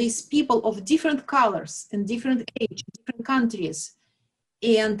to these people of different colors and different age, different countries.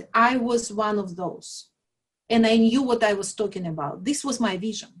 And I was one of those. And I knew what I was talking about. This was my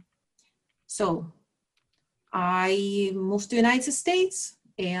vision. So I moved to the United States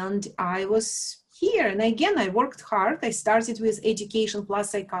and I was here. And again, I worked hard. I started with education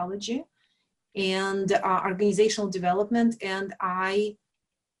plus psychology and organizational development. And I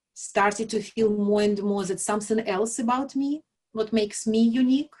started to feel more and more that something else about me, what makes me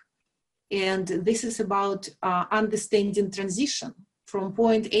unique. And this is about understanding transition from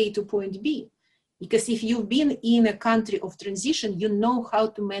point A to point B. Because if you've been in a country of transition, you know how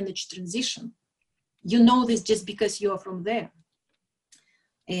to manage transition. You know this just because you are from there.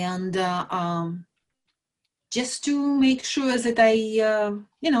 And just to make sure that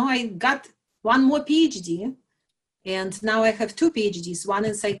I got one more PhD. And now I have two PhDs, one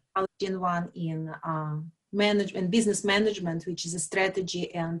in psychology and one in management, business management, which is a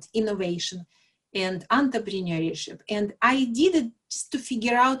strategy and innovation and entrepreneurship. And I did it just to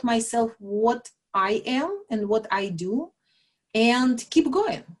figure out myself what I am and what I do and keep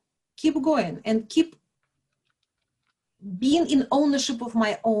going and keep being in ownership of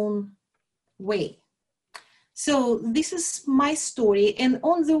my own way. So this is my story. And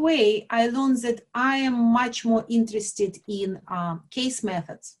on the way, I learned that I am much more interested in case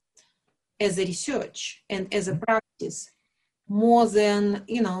methods as a research and as a practice more than,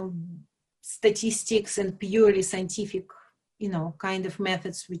 statistics and purely scientific, kind of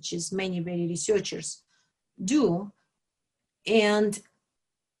methods, which is many very researchers do. And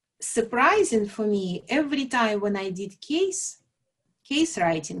surprising for me, every time when I did case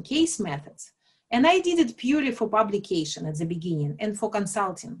writing, case methods, and I did it purely for publication at the beginning and for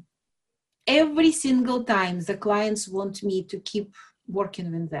consulting, every single time the clients want me to keep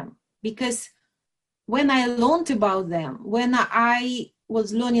working with them. Because when I learned about them, when I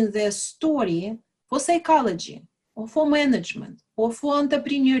was learning their story for psychology or for management or for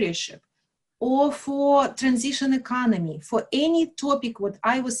entrepreneurship or for transition economy, for any topic what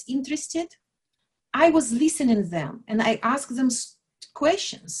I was interested, I was listening to them and I asked them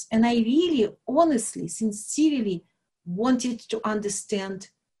questions. And I really, honestly, sincerely wanted to understand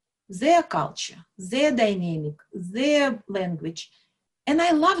their culture, their dynamic, their language. And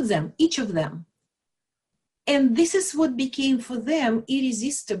I loved them, each of them. And this is what became for them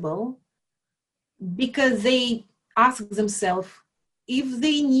irresistible, because they asked themselves, if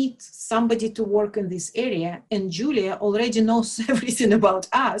they need somebody to work in this area, and Julia already knows everything about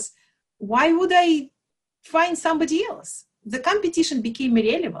us, why would I find somebody else? The competition became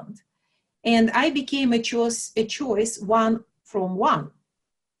irrelevant. And I became a choice one from one,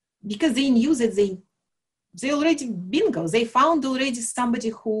 because they knew that they already bingo. They found already somebody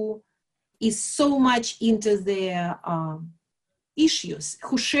who is so much into their issues,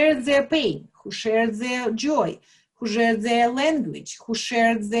 who shared their pain, who shared their joy, who shared their language, who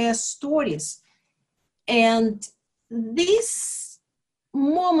shared their stories. And this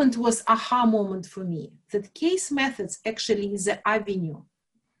moment was aha moment for me, that case methods actually is the avenue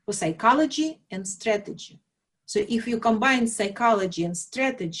for psychology and strategy. So if you combine psychology and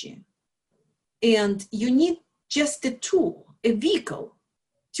strategy, and you need just a tool, a vehicle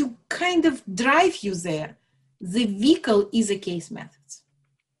to kind of drive you there, the vehicle is a case methods.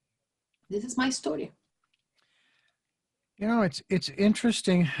 This is my story. You know, it's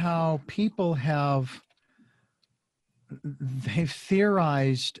interesting how people they've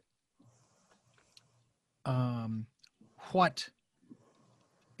theorized what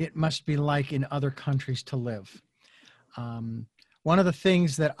it must be like in other countries to live. One of the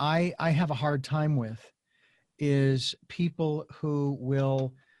things that I have a hard time with is people who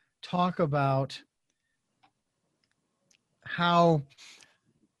will talk about how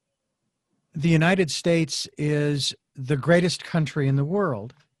the United States is the greatest country in the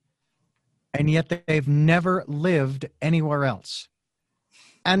world, and yet they've never lived anywhere else.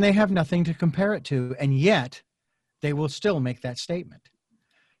 And they have nothing to compare it to, and yet they will still make that statement.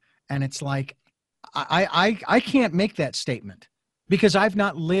 And it's like, I can't make that statement because I've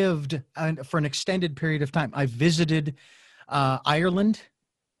not lived for an extended period of time. I visited Ireland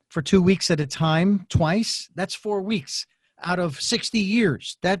for 2 weeks at a time, twice. That's 4 weeks out of 60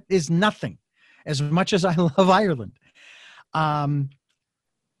 years. That is nothing, as much as I love Ireland. And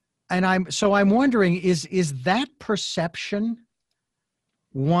I'm wondering, is that perception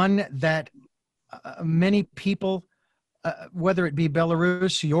one that many people, whether it be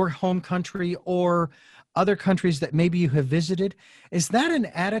Belarus, your home country, or other countries that maybe you have visited, is that an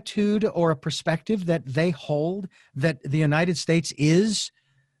attitude or a perspective that they hold, that the United States is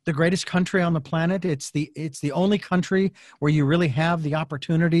the greatest country on the planet? It's the only country where you really have the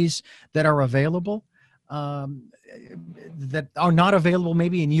opportunities that are available, that are not available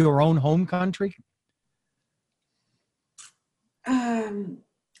maybe in your own home country?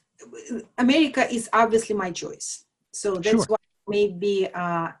 America is obviously my choice. So that's Sure. why maybe,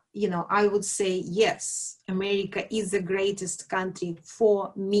 I would say, yes, America is the greatest country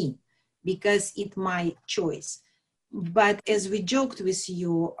for me because it's my choice. But as we joked with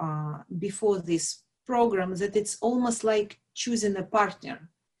you before this program, that it's almost like choosing a partner.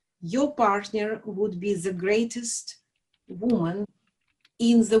 Your partner would be the greatest woman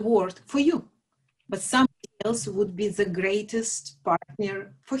in the world for you, but somebody else would be the greatest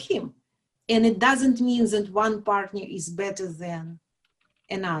partner for him. And it doesn't mean that one partner is better than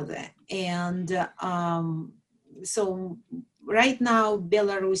another. And so right now,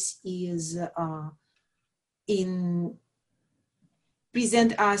 Belarus is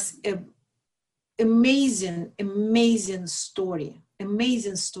present us an amazing story.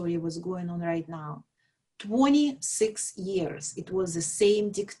 Amazing story was going on right now. 26 years, it was the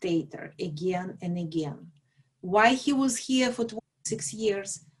same dictator again and again. Why he was here for 26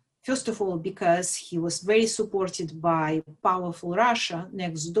 years? First of all, because he was very supported by powerful Russia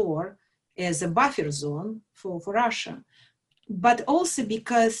next door as a buffer zone for Russia, but also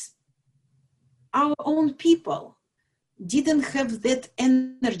because our own people didn't have that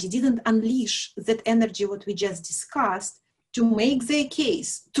energy, didn't unleash that energy, what we just discussed, to make their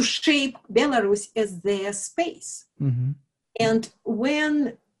case, to shape Belarus as their space. Mm-hmm. And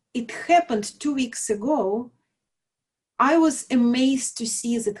when it happened 2 weeks ago, I was amazed to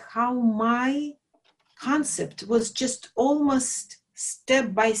see that how my concept was just almost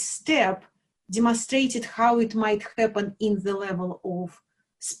step by step demonstrated how it might happen in the level of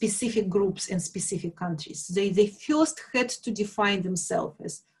specific groups and specific countries. They first had to define themselves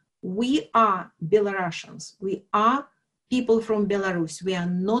as, we are Belarusians, we are people from Belarus, we are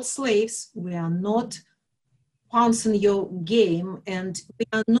not slaves, we are not pawns in your game, and we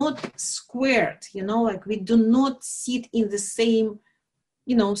are not squared, like we do not sit in the same,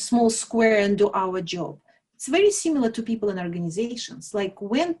 small square and do our job. It's very similar to people in organizations. Like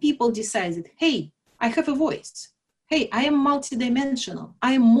when people decided, hey, I have a voice. hey, I am multidimensional.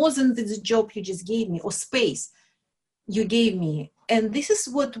 I am more than the job you just gave me or space you gave me. And this is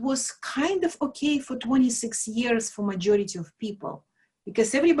what was kind of okay for 26 years for majority of people,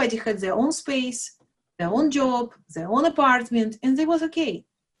 because everybody had their own space, their own job, their own apartment, and it was okay.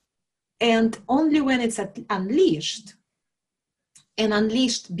 And only when it's unleashed, and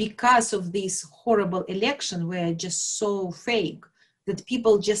unleashed because of this horrible election where just so fake that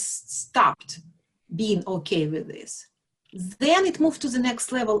people just stopped being okay with this. Then it moved to the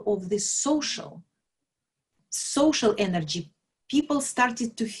next level of this social energy. People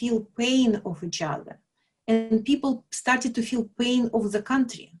started to feel pain of each other, and people started to feel pain of the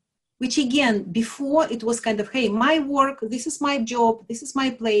country, which again, before it was kind of, hey, my work, this is my job, this is my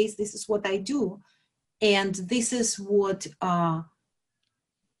place, this is what I do, and this is what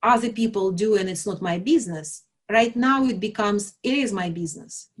other people do, and it's not my business. Right now it becomes, it is my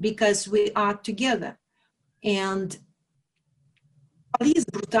business because we are together. And police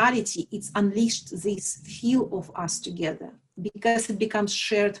brutality, it's unleashed this feel of us together because it becomes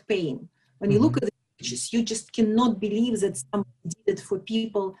shared pain. When you look at the images, you just cannot believe that somebody did it for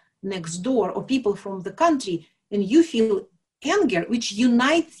people next door or people from the country, and you feel anger, which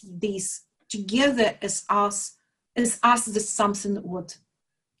unites these together as us as something what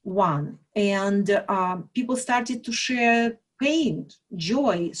one. And people started to share pain,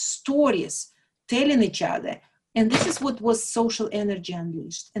 joy, stories, telling each other. And this is what was social energy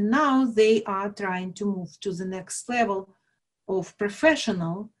unleashed. And now they are trying to move to the next level of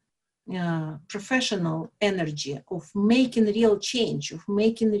professional energy, of making real change, of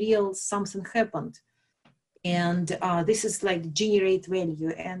making real something happened. And this is like generate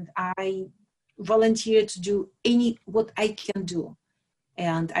value. And I volunteer to do what I can do.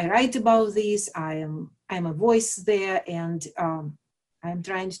 And I write about this. I'm a voice there, and I'm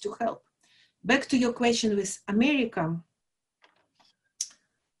trying to help. Back to your question with America.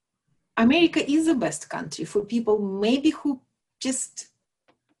 America is the best country for people maybe who just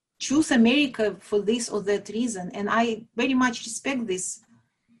choose America for this or that reason. And I very much respect this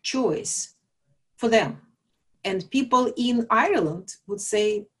choice for them. And people in Ireland would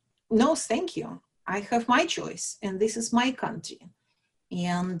say, no, thank you. I have my choice, and this is my country.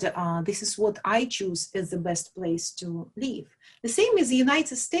 And this is what I choose as the best place to live. The same as the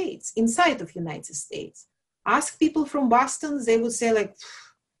United States, inside of United States. Ask people from Boston, they would say like,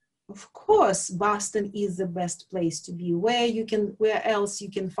 of course, Boston is the best place to be. Where else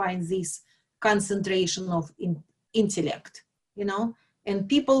you can find this concentration of intellect, you know? And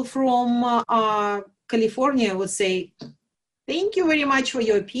people from California would say, thank you very much for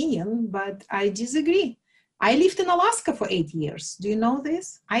your opinion, but I disagree. I lived in Alaska for 8 years. Do you know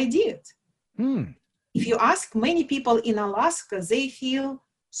this? I did. If you ask many people in Alaska, they feel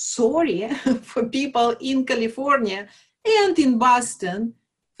sorry for people in California and in Boston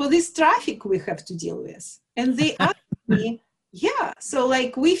for this traffic we have to deal with. And they ask me, yeah, so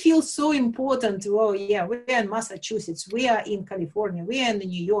like we feel so important. Oh yeah, we're in Massachusetts, we are in California, we are in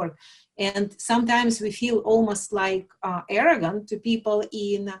New York. And sometimes we feel almost like arrogant to people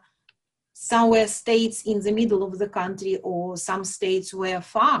in somewhere states in the middle of the country, or some states were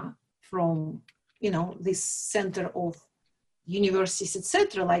far from, this center of universities,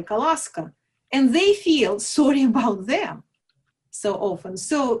 etc., like Alaska. And they feel sorry about them so often.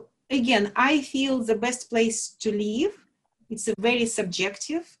 So again, I feel the best place to live, it's a very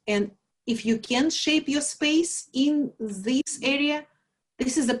subjective. And if you can shape your space in this area,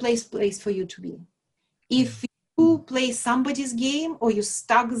 this is the place for you to be. If you play somebody's game, or you're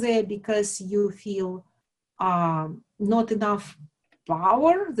stuck there because you feel not enough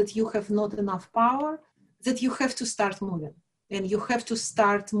power, that you have not enough power, that you have to start moving. And you have to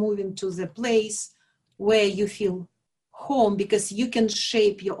start moving to the place where you feel home, because you can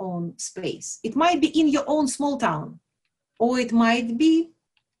shape your own space. It might be in your own small town, or it might be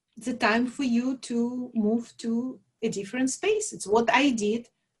the time for you to move to a different space. It's what I did,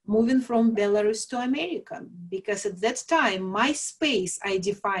 moving from Belarus to America, because at that time, my space I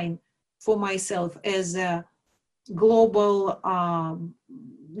defined for myself as a global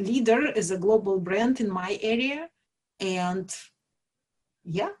leader, as a global brand in my area. And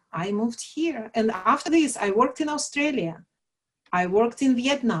yeah, I moved here. And after this, I worked in Australia. I worked in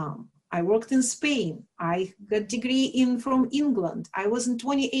Vietnam. I worked in Spain. I got a degree from England. I was in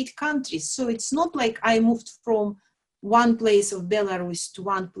 28 countries. So it's not like I moved from one place of Belarus to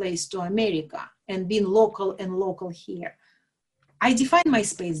one place to America and being local here. I defined my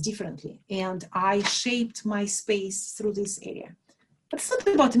space differently, and I shaped my space through this area. But it's not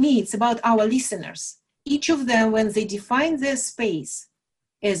about me, it's about our listeners. Each of them, when they define their space,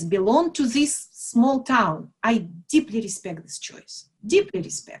 as belong to this small town, I deeply respect this choice, deeply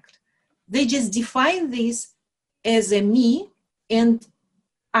respect. They just define this as a me, and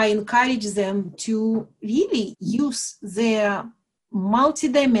I encourage them to really use their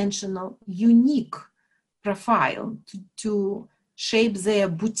multidimensional, unique profile to shape their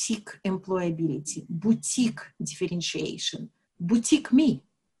boutique employability, boutique differentiation, boutique me.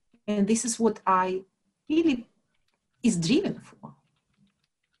 And this is what I really is driven for.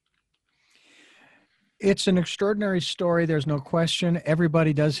 It's an extraordinary story. There's no question.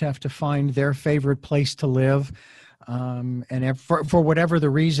 Everybody does have to find their favorite place to live. And for whatever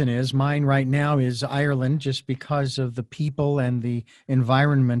the reason is, mine right now is Ireland, just because of the people and the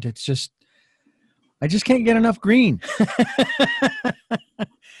environment. It's just, I just can't get enough green.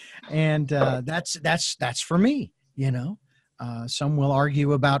 And that's for me, you know. Some will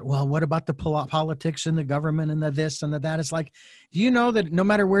argue about, well, what about the politics and the government and the this and the that? It's like, do you know that no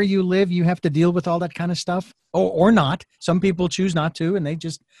matter where you live, you have to deal with all that kind of stuff, or not? Some people choose not to, and they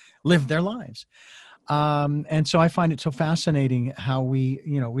just live their lives. And so I find it so fascinating how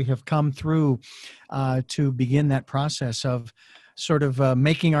we have come through to begin that process of sort of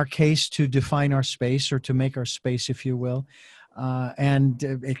making our case to define our space, or to make our space, if you will. And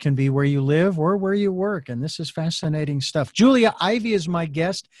it can be where you live or where you work. And this is fascinating stuff. Julia Ivey is my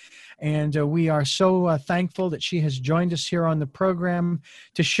guest, and we are so thankful that she has joined us here on the program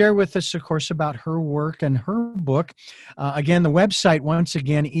to share with us, of course, about her work and her book. Again, the website, once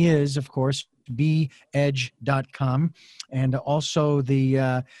again, is, of course, beedge.com, and also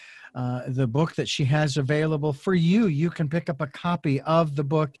the book that she has available for you. You can pick up a copy of the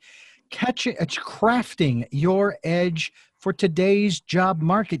book, Crafting Your Edge for Today's Job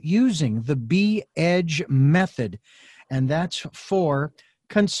Market Using the Be Edge Method. And that's for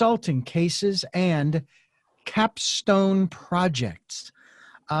consulting cases and capstone projects.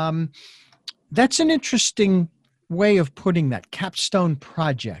 That's an interesting way of putting that, capstone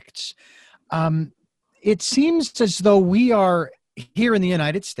projects. It seems as though we are here in the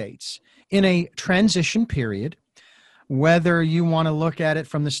United States in a transition period, whether you want to look at it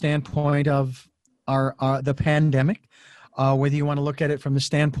from the standpoint of the pandemic, whether you want to look at it from the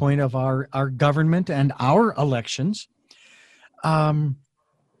standpoint of our government and our elections.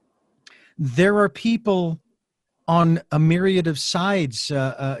 There are people on a myriad of sides,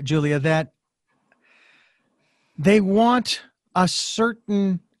 Julia, that they want a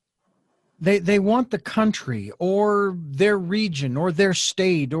certain, they want the country or their region or their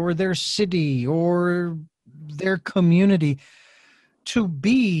state or their city or their community to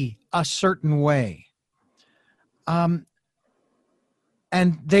be a certain way. And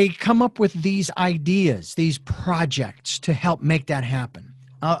they come up with these ideas, these projects to help make that happen.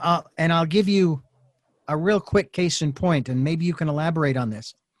 And I'll give you a real quick case in point, and maybe you can elaborate on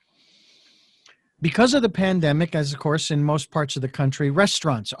this. Because of the pandemic, as of course in most parts of the country,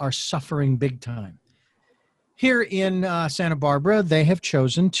 restaurants are suffering big time. Here in Santa Barbara, they have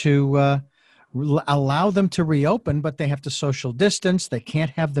chosen to allow them to reopen, but they have to social distance. They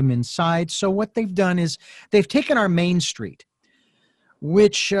can't have them inside. So what they've done is they've taken our main street,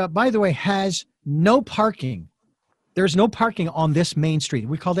 which, by the way, has no parking. There's no parking on this main street.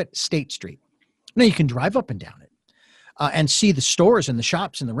 We call it State Street. Now, you can drive up and down it and see the stores and the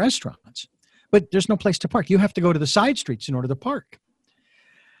shops and the restaurants, but there's no place to park. You have to go to the side streets in order to park.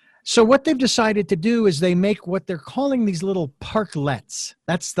 So what they've decided to do is they make what they're calling these little parklets.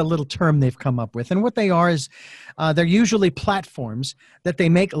 That's the little term they've come up with. And what they are is they're usually platforms that they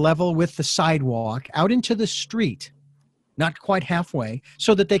make level with the sidewalk out into the street, not quite halfway,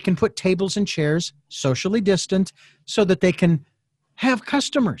 so that they can put tables and chairs socially distant so that they can have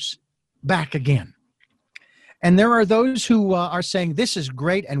customers back again. And there are those who are saying, this is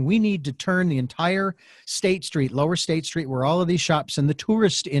great, and we need to turn the entire State Street, Lower State Street, where all of these shops and the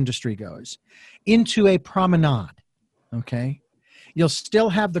tourist industry goes, into a promenade, okay? You'll still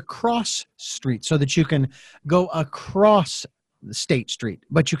have the cross street so that you can go across the State Street,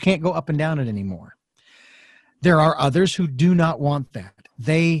 but you can't go up and down it anymore. There are others who do not want that.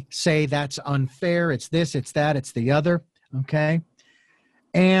 They say that's unfair, it's this, it's that, it's the other, okay?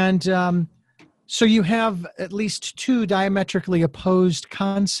 And so you have at least two diametrically opposed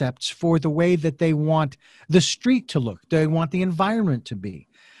concepts for the way that they want the street to look, they want the environment to be.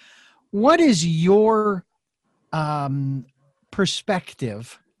 What is your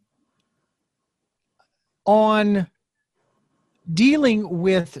perspective on dealing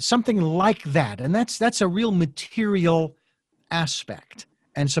with something like that? And that's a real material aspect.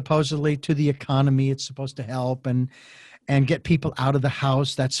 And supposedly to the economy, it's supposed to help and get people out of the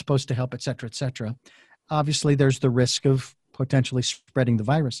house. That's supposed to help, et cetera, et cetera. Obviously, there's the risk of potentially spreading the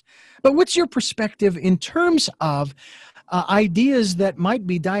virus. But what's your perspective in terms of ideas that might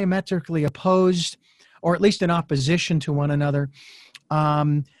be diametrically opposed, or at least in opposition to one another,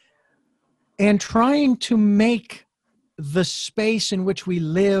 and trying to make the space in which we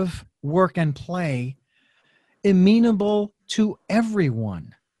live, work, and play amenable to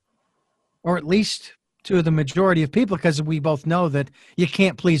everyone, or at least to the majority of people, because we both know that you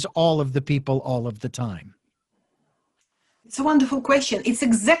can't please all of the people all of the time? It's a wonderful question. It's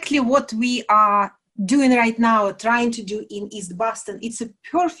exactly what we are doing right now, trying to do in East Boston. It's a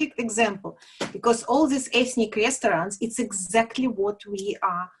perfect example, because all these ethnic restaurants, it's exactly what we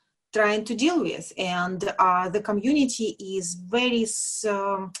are trying to deal with. And the community is very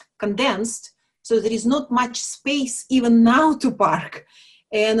condensed, so there is not much space even now to park.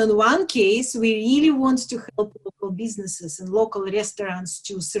 And in one case, we really want to help local businesses and local restaurants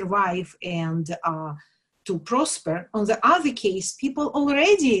to survive and to prosper. On the other case, people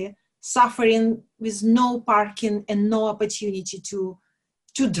already suffering with no parking and no opportunity to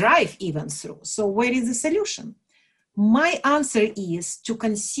drive even through. So where is the solution? My answer is to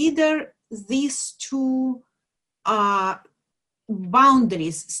consider these two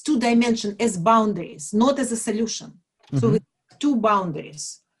boundaries, two dimensions as boundaries, not as a solution. Mm-hmm. So we have two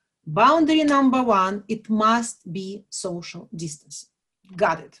boundaries. Boundary number one, it must be social distancing.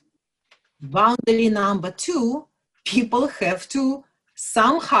 Got it. Boundary number two, people have to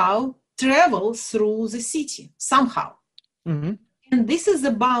somehow travel through the city, somehow. Mm-hmm. And this is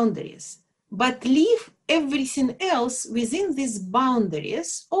the boundaries, but leave everything else within these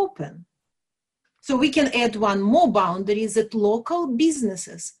boundaries open. So we can add one more boundary, that local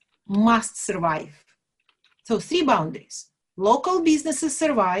businesses must survive. So 3 boundaries. Local businesses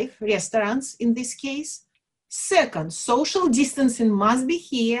survive, restaurants in this case. Second, social distancing must be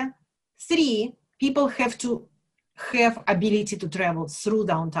here. 3, people have to have ability to travel through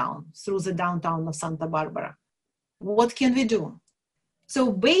downtown, through the downtown of Santa Barbara. What can we do?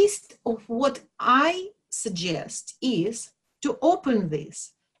 So based on what I suggest is to open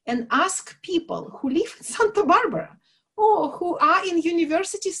this and ask people who live in Santa Barbara, or who are in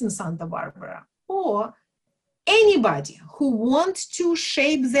universities in Santa Barbara, or anybody who wants to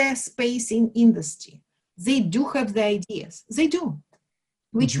shape their space in industry. They do have the ideas. They do,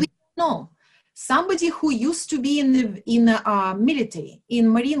 which we don't know. Somebody who used to be in the military, in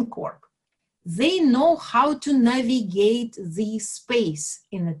Marine Corps, they know how to navigate the space.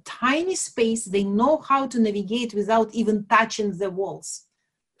 In a tiny space, they know how to navigate without even touching the walls.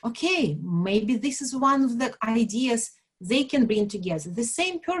 Okay, maybe this is one of the ideas they can bring together. The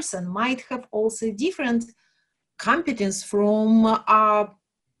same person might have also different competence from,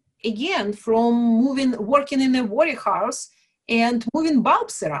 again, from working in a warehouse and moving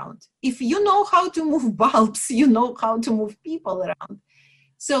bulbs around. If you know how to move bulbs, you know how to move people around.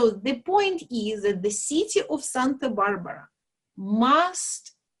 So the point is that the city of Santa Barbara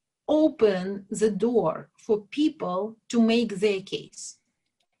must open the door for people to make their case,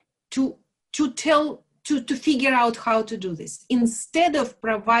 to figure out how to do this, instead of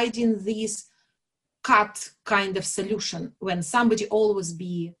providing this cut kind of solution when somebody always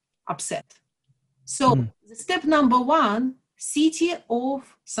be upset. So the step number 1, city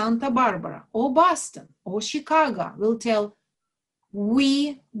of Santa Barbara or Boston or Chicago will tell,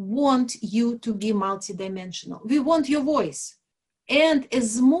 we want you to be multidimensional. We want your voice. And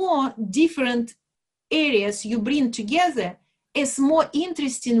as more different areas you bring together, as more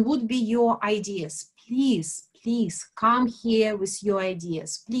interesting would be your ideas. Please come here with your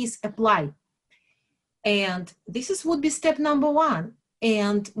ideas. Please apply. And this would be step number 1.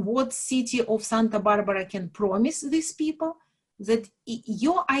 And what city of Santa Barbara can promise these people? That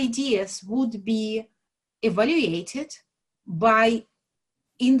your ideas would be evaluated by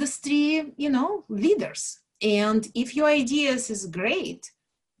industry, leaders. And if your ideas is great,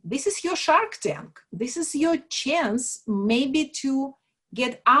 this is your Shark Tank. This is your chance maybe to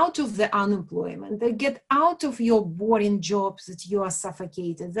get out of the unemployment, get out of your boring jobs that you are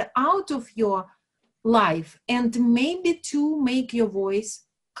suffocated, out of your life, and maybe to make your voice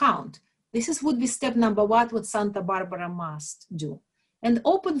count. This would be step number 1, what Santa Barbara must do. And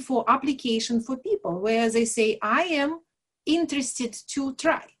open for application for people where they say, I am interested to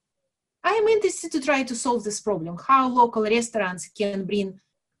try. I am interested to try to solve this problem, how local restaurants can bring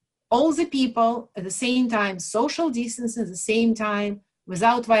all the people at the same time, social distance at the same time,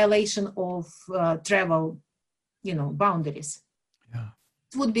 without violation of travel, boundaries. Yeah.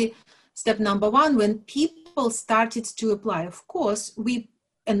 It would be step number 1 when people started to apply. Of course, we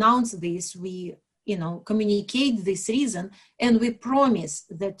announced this, we communicate this reason, and we promise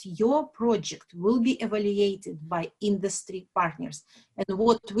that your project will be evaluated by industry partners. And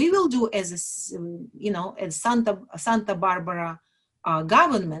what we will do as Santa Barbara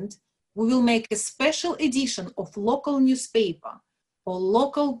government, we will make a special edition of local newspaper or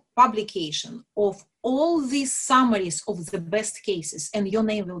local publication of all these summaries of the best cases, and your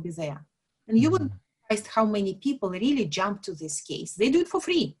name will be there. And you would be surprised how many people really jump to this case. They do it for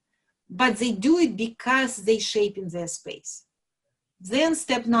free, but they do it because they shape in their space. Then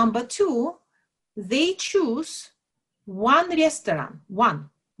step number 2, they choose one restaurant, one.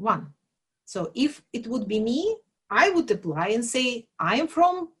 So if it would be me, I would apply and say, I'm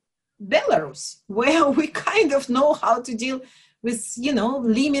from Belarus, where we kind of know how to deal with,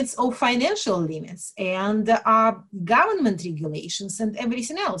 limits of financial limits and government regulations and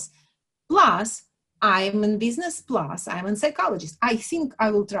everything else. Plus, I'm in business, plus I'm a psychologist. I think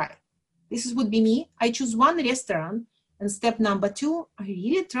I will try. This would be me. I choose one restaurant, and step number 2, I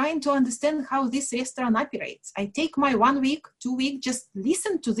really trying to understand how this restaurant operates. I take my 1 week, 2 week, just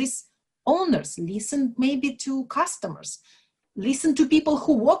listen to these owners, listen maybe to customers, listen to people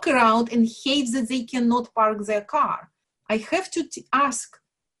who walk around and hate that they cannot park their car. I have to ask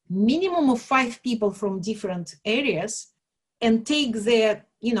minimum of 5 people from different areas and take their,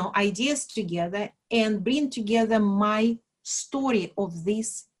 ideas together and bring together my story of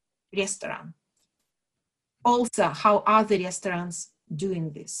this restaurant. Also, how other restaurants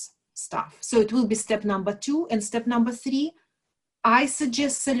doing this stuff. So it will be step number 2, and step number 3, I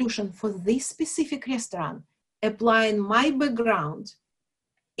suggest solution for this specific restaurant, applying my background,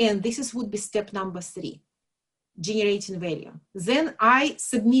 and this would be step number 3, generating value. Then I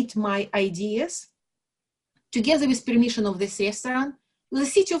submit my ideas together with permission of this restaurant to the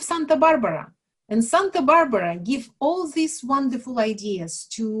city of Santa Barbara. And Santa Barbara give all these wonderful ideas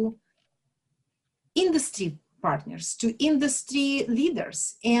to industry partners, to industry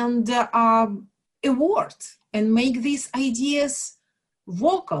leaders, and award and make these ideas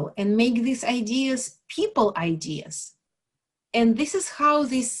vocal and make these ideas people ideas. And this is how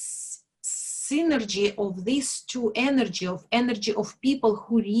this synergy of these two energy of people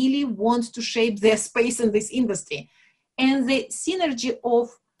who really want to shape their space in this industry, and the synergy of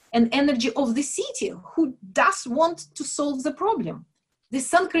an energy of the city who does want to solve the problem. The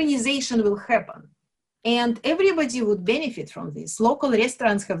synchronization will happen, and everybody would benefit from this. Local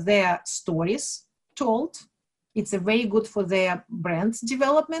restaurants have their stories told. It's very good for their brand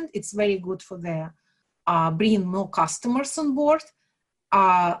development. It's very good for their bringing more customers on board.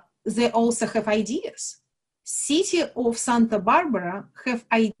 They also have ideas. City of Santa Barbara have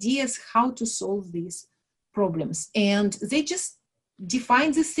ideas how to solve these problems, and they just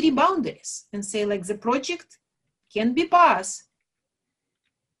define the 3 boundaries and say, like, the project can be passed,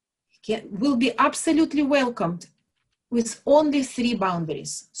 will be absolutely welcomed with only 3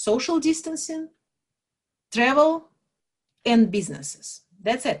 boundaries: social distancing, travel, and businesses.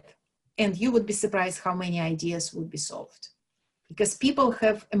 That's it. And you would be surprised how many ideas would be solved, because people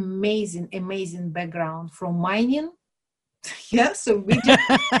have amazing background from mining. Yeah, so we just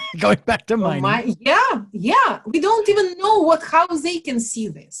going back to mining. We don't even know how they can see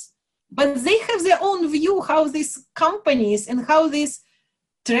this, but they have their own view how these companies and how this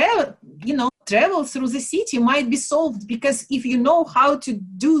travel through the city might be solved. Because if you know how to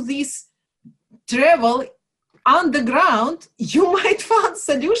do this travel underground, you might find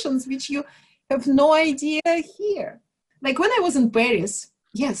solutions which you have no idea here. Like when I was in Paris,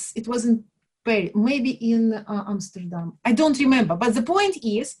 yes, it was in Paris, maybe in Amsterdam, I don't remember, but the point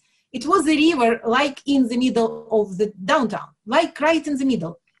is, it was a river like in the middle of the downtown, like right in the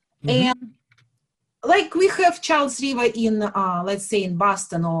middle. And like we have Charles River in, let's say in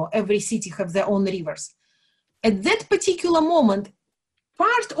Boston, or every city have their own rivers. At that particular moment,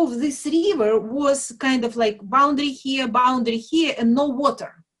 part of this river was kind of like boundary here, and no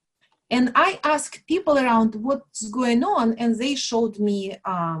water. And I asked people around what's going on, and they showed me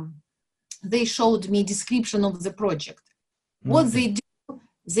description of the project. What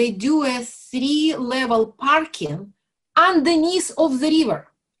they do a 3-level parking underneath of the river.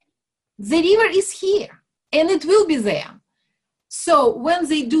 The river is here, and it will be there. So when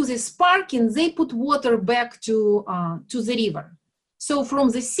they do this parking, they put water back to the river. So from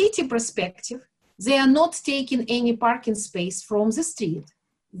the city perspective, they are not taking any parking space from the street.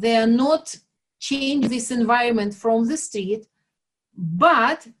 They are not changing this environment from the street,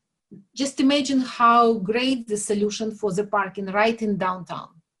 but just imagine how great the solution for the parking right in downtown.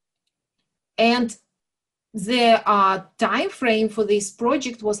 And the time frame for this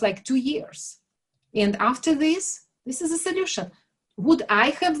project was like 2 years. And after this is a solution. Would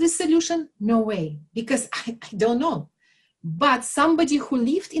I have the solution? No way, because I don't know. But somebody who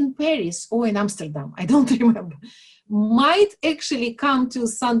lived in Paris or in Amsterdam, I don't remember, might actually come to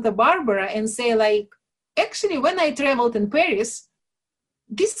Santa Barbara and say, like, actually, when I traveled in Paris,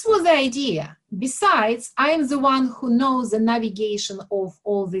 this was the idea. Besides, I'm the one who knows the navigation of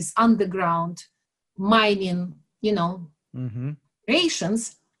all these underground mining,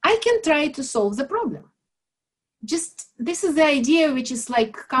 operations. I can try to solve the problem. Just, this is the idea which is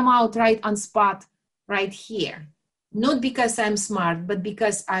like come out right on spot right here. Not because I'm smart, but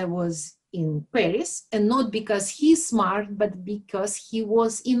because I was in Paris, and not because he's smart, but because he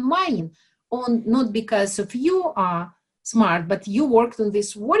was in mining. Or not because of you are smart, but you worked on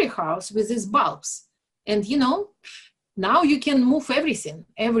this warehouse with these bulbs. And now you can move everything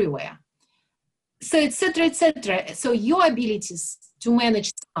everywhere. So, etc., etc. So your abilities to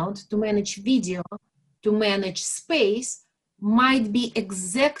manage sound, to manage video, to manage space might be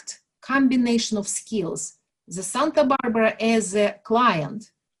exact combination of skills the Santa Barbara as a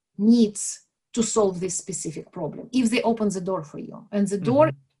client needs to solve this specific problem if they open the door for you. And the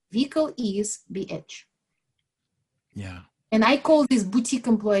door vehicle is the edge. Yeah. And I call this boutique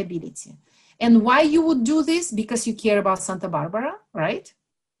employability. And why you would do this? Because you care about Santa Barbara, right?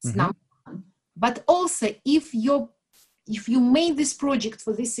 It's number one. But also if you made this project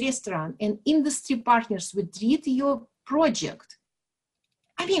for this restaurant and industry partners would read your project,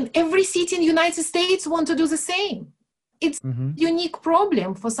 I mean, every city in the United States want to do the same. It's a unique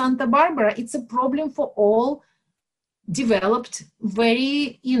problem for Santa Barbara. It's a problem for all developed,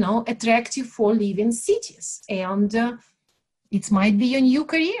 very, attractive for living cities. And it might be a new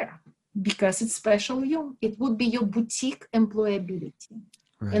career because it's special you. It would be your boutique employability.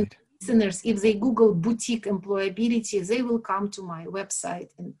 Right. And listeners, if they Google boutique employability, they will come to my website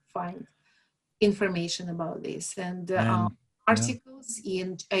and find information about this. And articles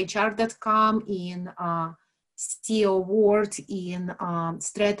in HR.com, in CEO Word, in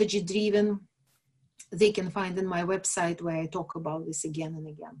Strategy Driven, they can find in my website where I talk about this again and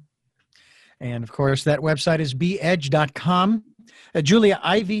again. And of course, that website is beedge.com. Julia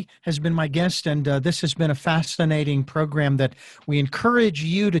Ivey has been my guest, and this has been a fascinating program that we encourage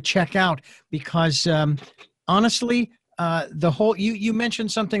you to check out because honestly, the whole you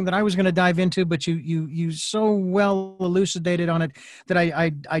mentioned something that I was going to dive into, but you so well elucidated on it that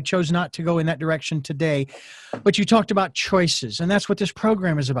I chose not to go in that direction today. But you talked about choices, and that's what this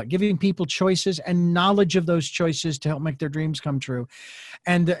program is about: giving people choices and knowledge of those choices to help make their dreams come true.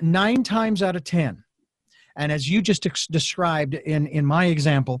 And 9 times out of 10, and as you just described in my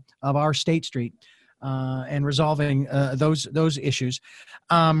example of our State Street and resolving those issues,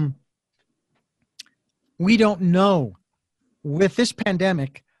 we don't know. With this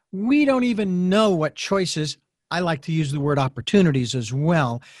pandemic, we don't even know what choices, I like to use the word opportunities as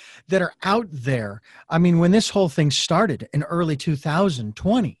well, that are out there. I mean, when this whole thing started in early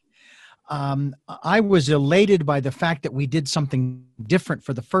 2020, I was elated by the fact that we did something different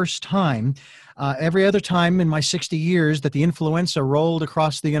for the first time. Every other time in my 60 years that the influenza rolled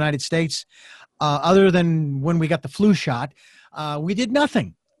across the United States, other than when we got the flu shot, we did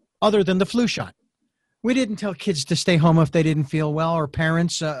nothing other than the flu shot. We didn't tell kids to stay home if they didn't feel well, or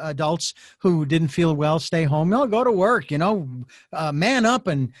parents, adults who didn't feel well, stay home. No, go to work, man up,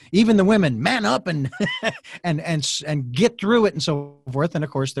 and even the women, man up and and get through it and so forth. And of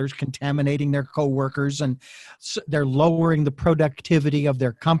course, they're contaminating their coworkers, and they're lowering the productivity of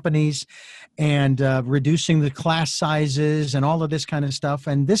their companies and reducing the class sizes and all of this kind of stuff.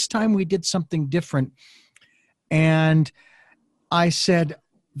 And this time we did something different. And I said,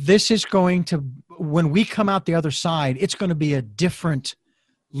 this is going to, when we come out the other side, it's going to be a different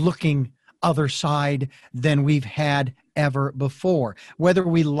looking other side than we've had ever before. Whether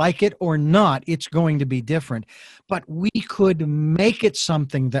we like it or not, it's going to be different. But we could make it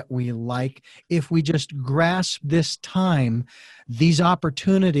something that we like if we just grasp this time, these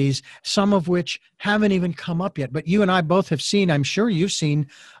opportunities, some of which haven't even come up yet. But you and I both have seen, I'm sure you've seen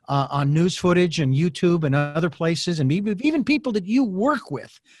on news footage and YouTube and other places, and even people that you work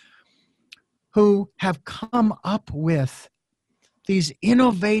with who have come up with these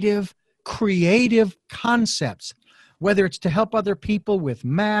innovative, creative concepts, whether it's to help other people with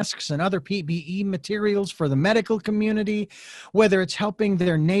masks and other PPE materials for the medical community, whether it's helping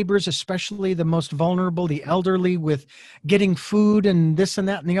their neighbors, especially the most vulnerable, the elderly, with getting food and this and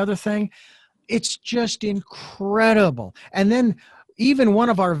that and the other thing. It's just incredible. And then even one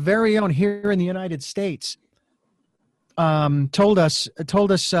of our very own here in the United States showed us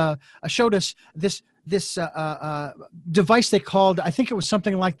this device they called, I think it was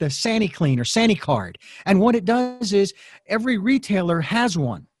something like the SaniClean or SaniCard. And what it does is every retailer has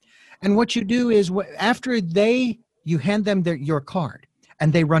one. And what you do is after you hand them your card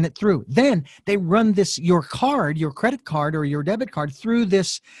and they run it through. Then they run your card, your credit card or your debit card through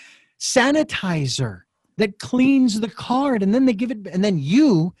this sanitizer that cleans the card. And then they give it, and then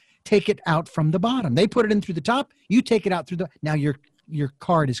you take it out from the bottom. They put it in through the top. You take it out through now your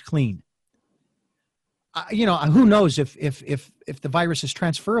card is clean. Who knows if the virus is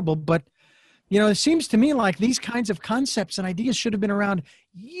transferable, but it seems to me like these kinds of concepts and ideas should have been around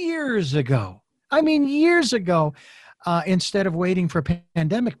years ago. I mean, years ago, instead of waiting for a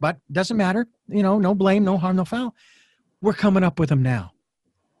pandemic, but doesn't matter. No blame, no harm, no foul. We're coming up with them now.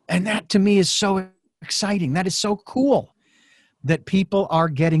 And that to me is so exciting. That is so cool that people are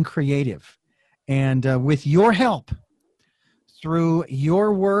getting creative. And with your help, through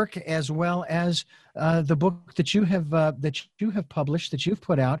your work as well as the book that you have published, that you've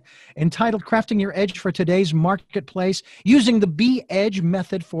put out, entitled "Crafting Your Edge for Today's Marketplace," using the B-Edge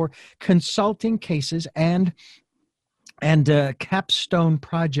method for consulting cases and capstone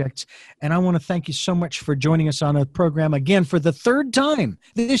projects. And I want to thank you so much for joining us on a program again for the third time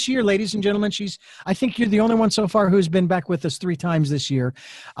this year, ladies and gentlemen. I think you're the only one so far who's been back with us 3 times this year.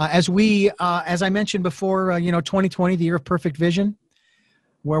 As I mentioned before, 2020, the year of perfect vision,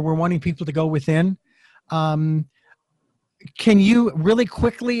 where we're wanting people to go within. Can you really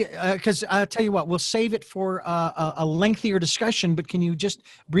quickly, because I'll tell you what, we'll save it for a lengthier discussion, but can you just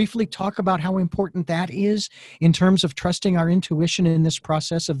briefly talk about how important that is in terms of trusting our intuition in this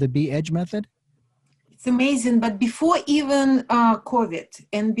process of the B-Edge method? It's amazing, but before even COVID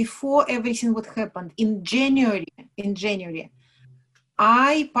and before everything what happened, in January,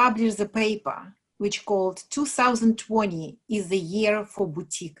 I published a paper which called 2020 is the year for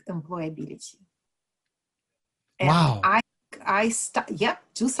boutique employability. And wow.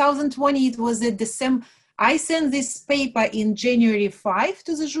 2020, it was in December. I sent this paper in January 5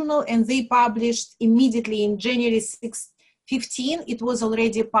 to the journal, and they published immediately in January 15. It was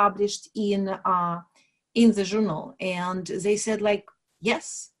already published in the journal, and they said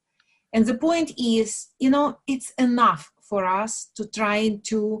yes. And the point is, it's enough for us to try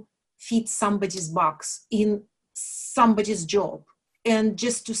to fit somebody's box in somebody's job, and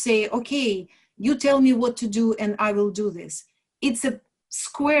just to say, okay, you tell me what to do and I will do this. It's a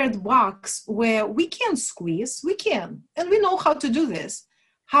squared box where we can squeeze, and we know how to do this.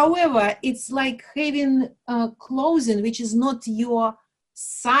 However, it's like having clothing which is not your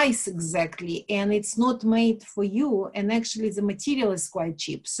size exactly, and it's not made for you, and actually the material is quite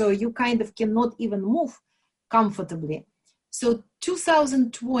cheap, so you kind of cannot even move comfortably. So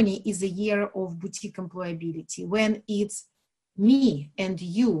 2020 is a year of boutique employability, when it's me and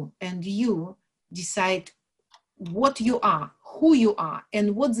you decide what you are, who you are,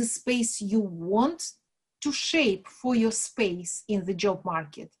 and what the space you want to shape for your space in the job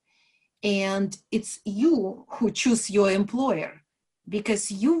market. And it's you who choose your employer,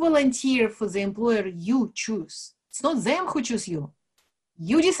 because you volunteer for the employer you choose. It's not them who choose you.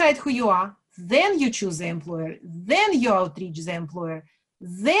 You decide who you are, then you choose the employer, then you outreach the employer,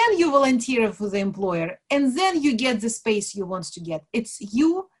 then you volunteer for the employer, and then you get the space you want to get. It's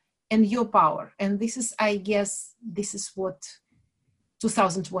you and your power. And this is, I guess, this is what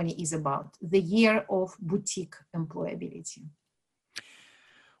 2020 is about, the year of boutique employability.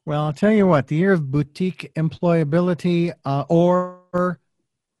 Well, I'll tell you what, the year of boutique employability or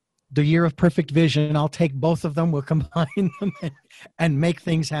the year of perfect vision, I'll take both of them. We'll combine them and make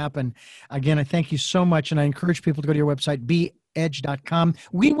things happen. Again, I thank you so much, and I encourage people to go to your website, bedge.com.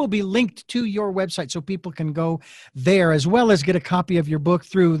 We will be linked to your website so people can go there, as well as get a copy of your book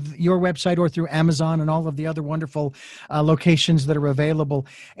through your website or through Amazon and all of the other wonderful locations that are available.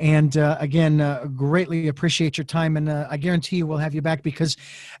 And again, greatly appreciate your time. And I guarantee you we'll have you back, because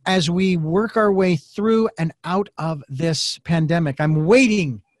as we work our way through and out of this pandemic, I'm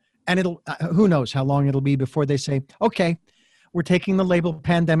waiting, and it'll who knows how long it'll be before they say, okay, we're taking the label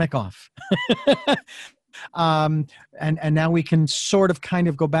pandemic off. And now we can sort of kind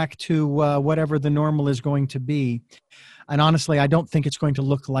of go back to whatever the normal is going to be. And honestly, I don't think it's going to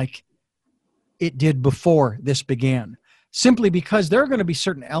look like it did before this began, simply because there are going to be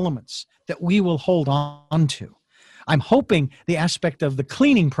certain elements that we will hold on to. I'm hoping the aspect of the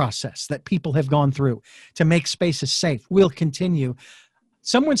cleaning process that people have gone through to make spaces safe will continue.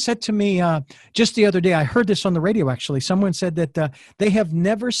 Someone said to me just the other day, I heard this on the radio actually, someone said that they have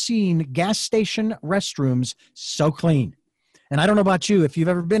never seen gas station restrooms so clean. And I don't know about you, if you've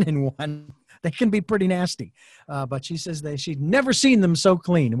ever been in one, they can be pretty nasty. But she says she'd never seen them so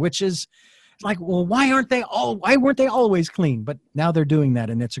clean, which is like, well, why weren't they always clean? But now they're doing that,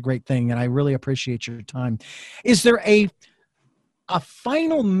 and it's a great thing. And I really appreciate your time. Is there a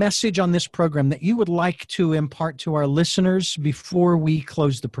final message on this program that you would like to impart to our listeners before we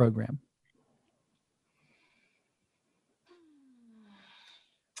close the program?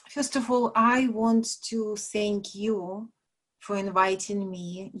 First of all, I want to thank you for inviting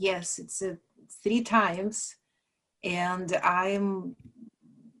me. Yes, it's 3 times, and I'm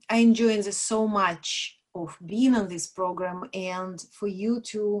enjoying this so much of being on this program and for you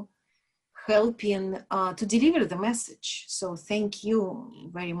to helping to deliver the message. So thank you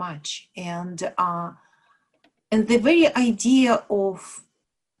very much. And the very idea of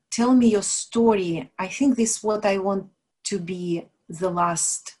tell me your story, I think this is what I want to be the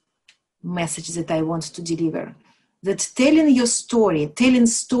last message that I want to deliver. That telling your story, telling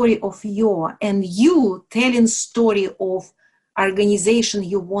story of your, and you telling story of organization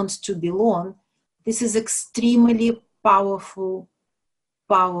you want to belong, this is extremely powerful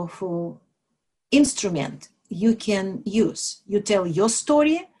instrument you can use. You tell your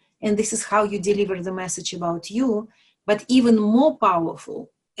story, and this is how you deliver the message about you. But even more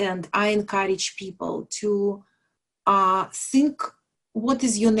powerful, and I encourage people to think what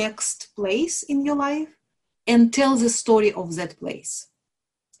is your next place in your life and tell the story of that place.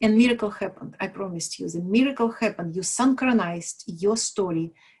 And miracle happened. I promised you, the miracle happened. You synchronized your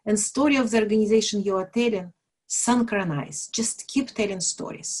story, and story of the organization you are telling, synchronize. Just keep telling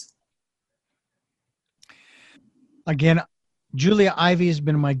stories. Again, Julia Ivey has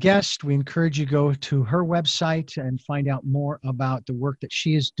been my guest. We encourage you to go to her website and find out more about the work that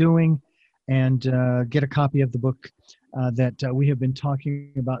she is doing, and get a copy of the book that we have been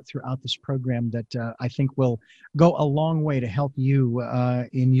talking about throughout this program that I think will go a long way to help you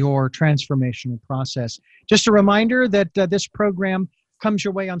in your transformational process. Just a reminder that this program comes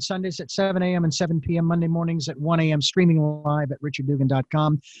your way on Sundays at 7 a.m. and 7 p.m., Monday mornings at 1 a.m., streaming live at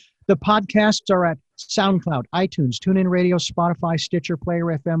richarddugan.com. The podcasts are at SoundCloud, iTunes, TuneIn Radio, Spotify, Stitcher, Player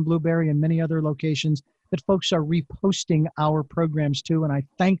FM, Blueberry, and many other locations that folks are reposting our programs to, and I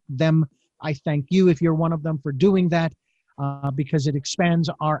thank them. I thank you, if you're one of them, for doing that, because it expands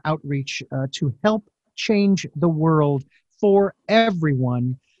our outreach to help change the world for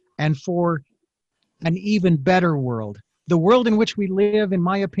everyone and for an even better world. The world in which we live, in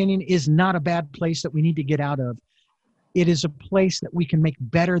my opinion, is not a bad place that we need to get out of. It is a place that we can make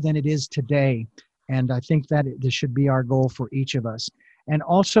better than it is today. And I think that this should be our goal for each of us. And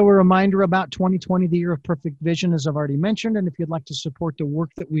also a reminder about 2020, the year of perfect vision, as I've already mentioned. And if you'd like to support the work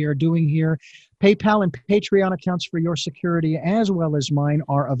that we are doing here, PayPal and Patreon accounts for your security as well as mine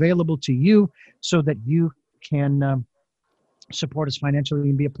are available to you so that you can support us financially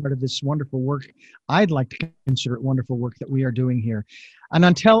and be a part of this wonderful work. I'd like to consider it wonderful work that we are doing here. And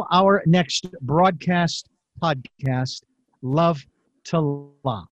until our next broadcast, podcast, love to la.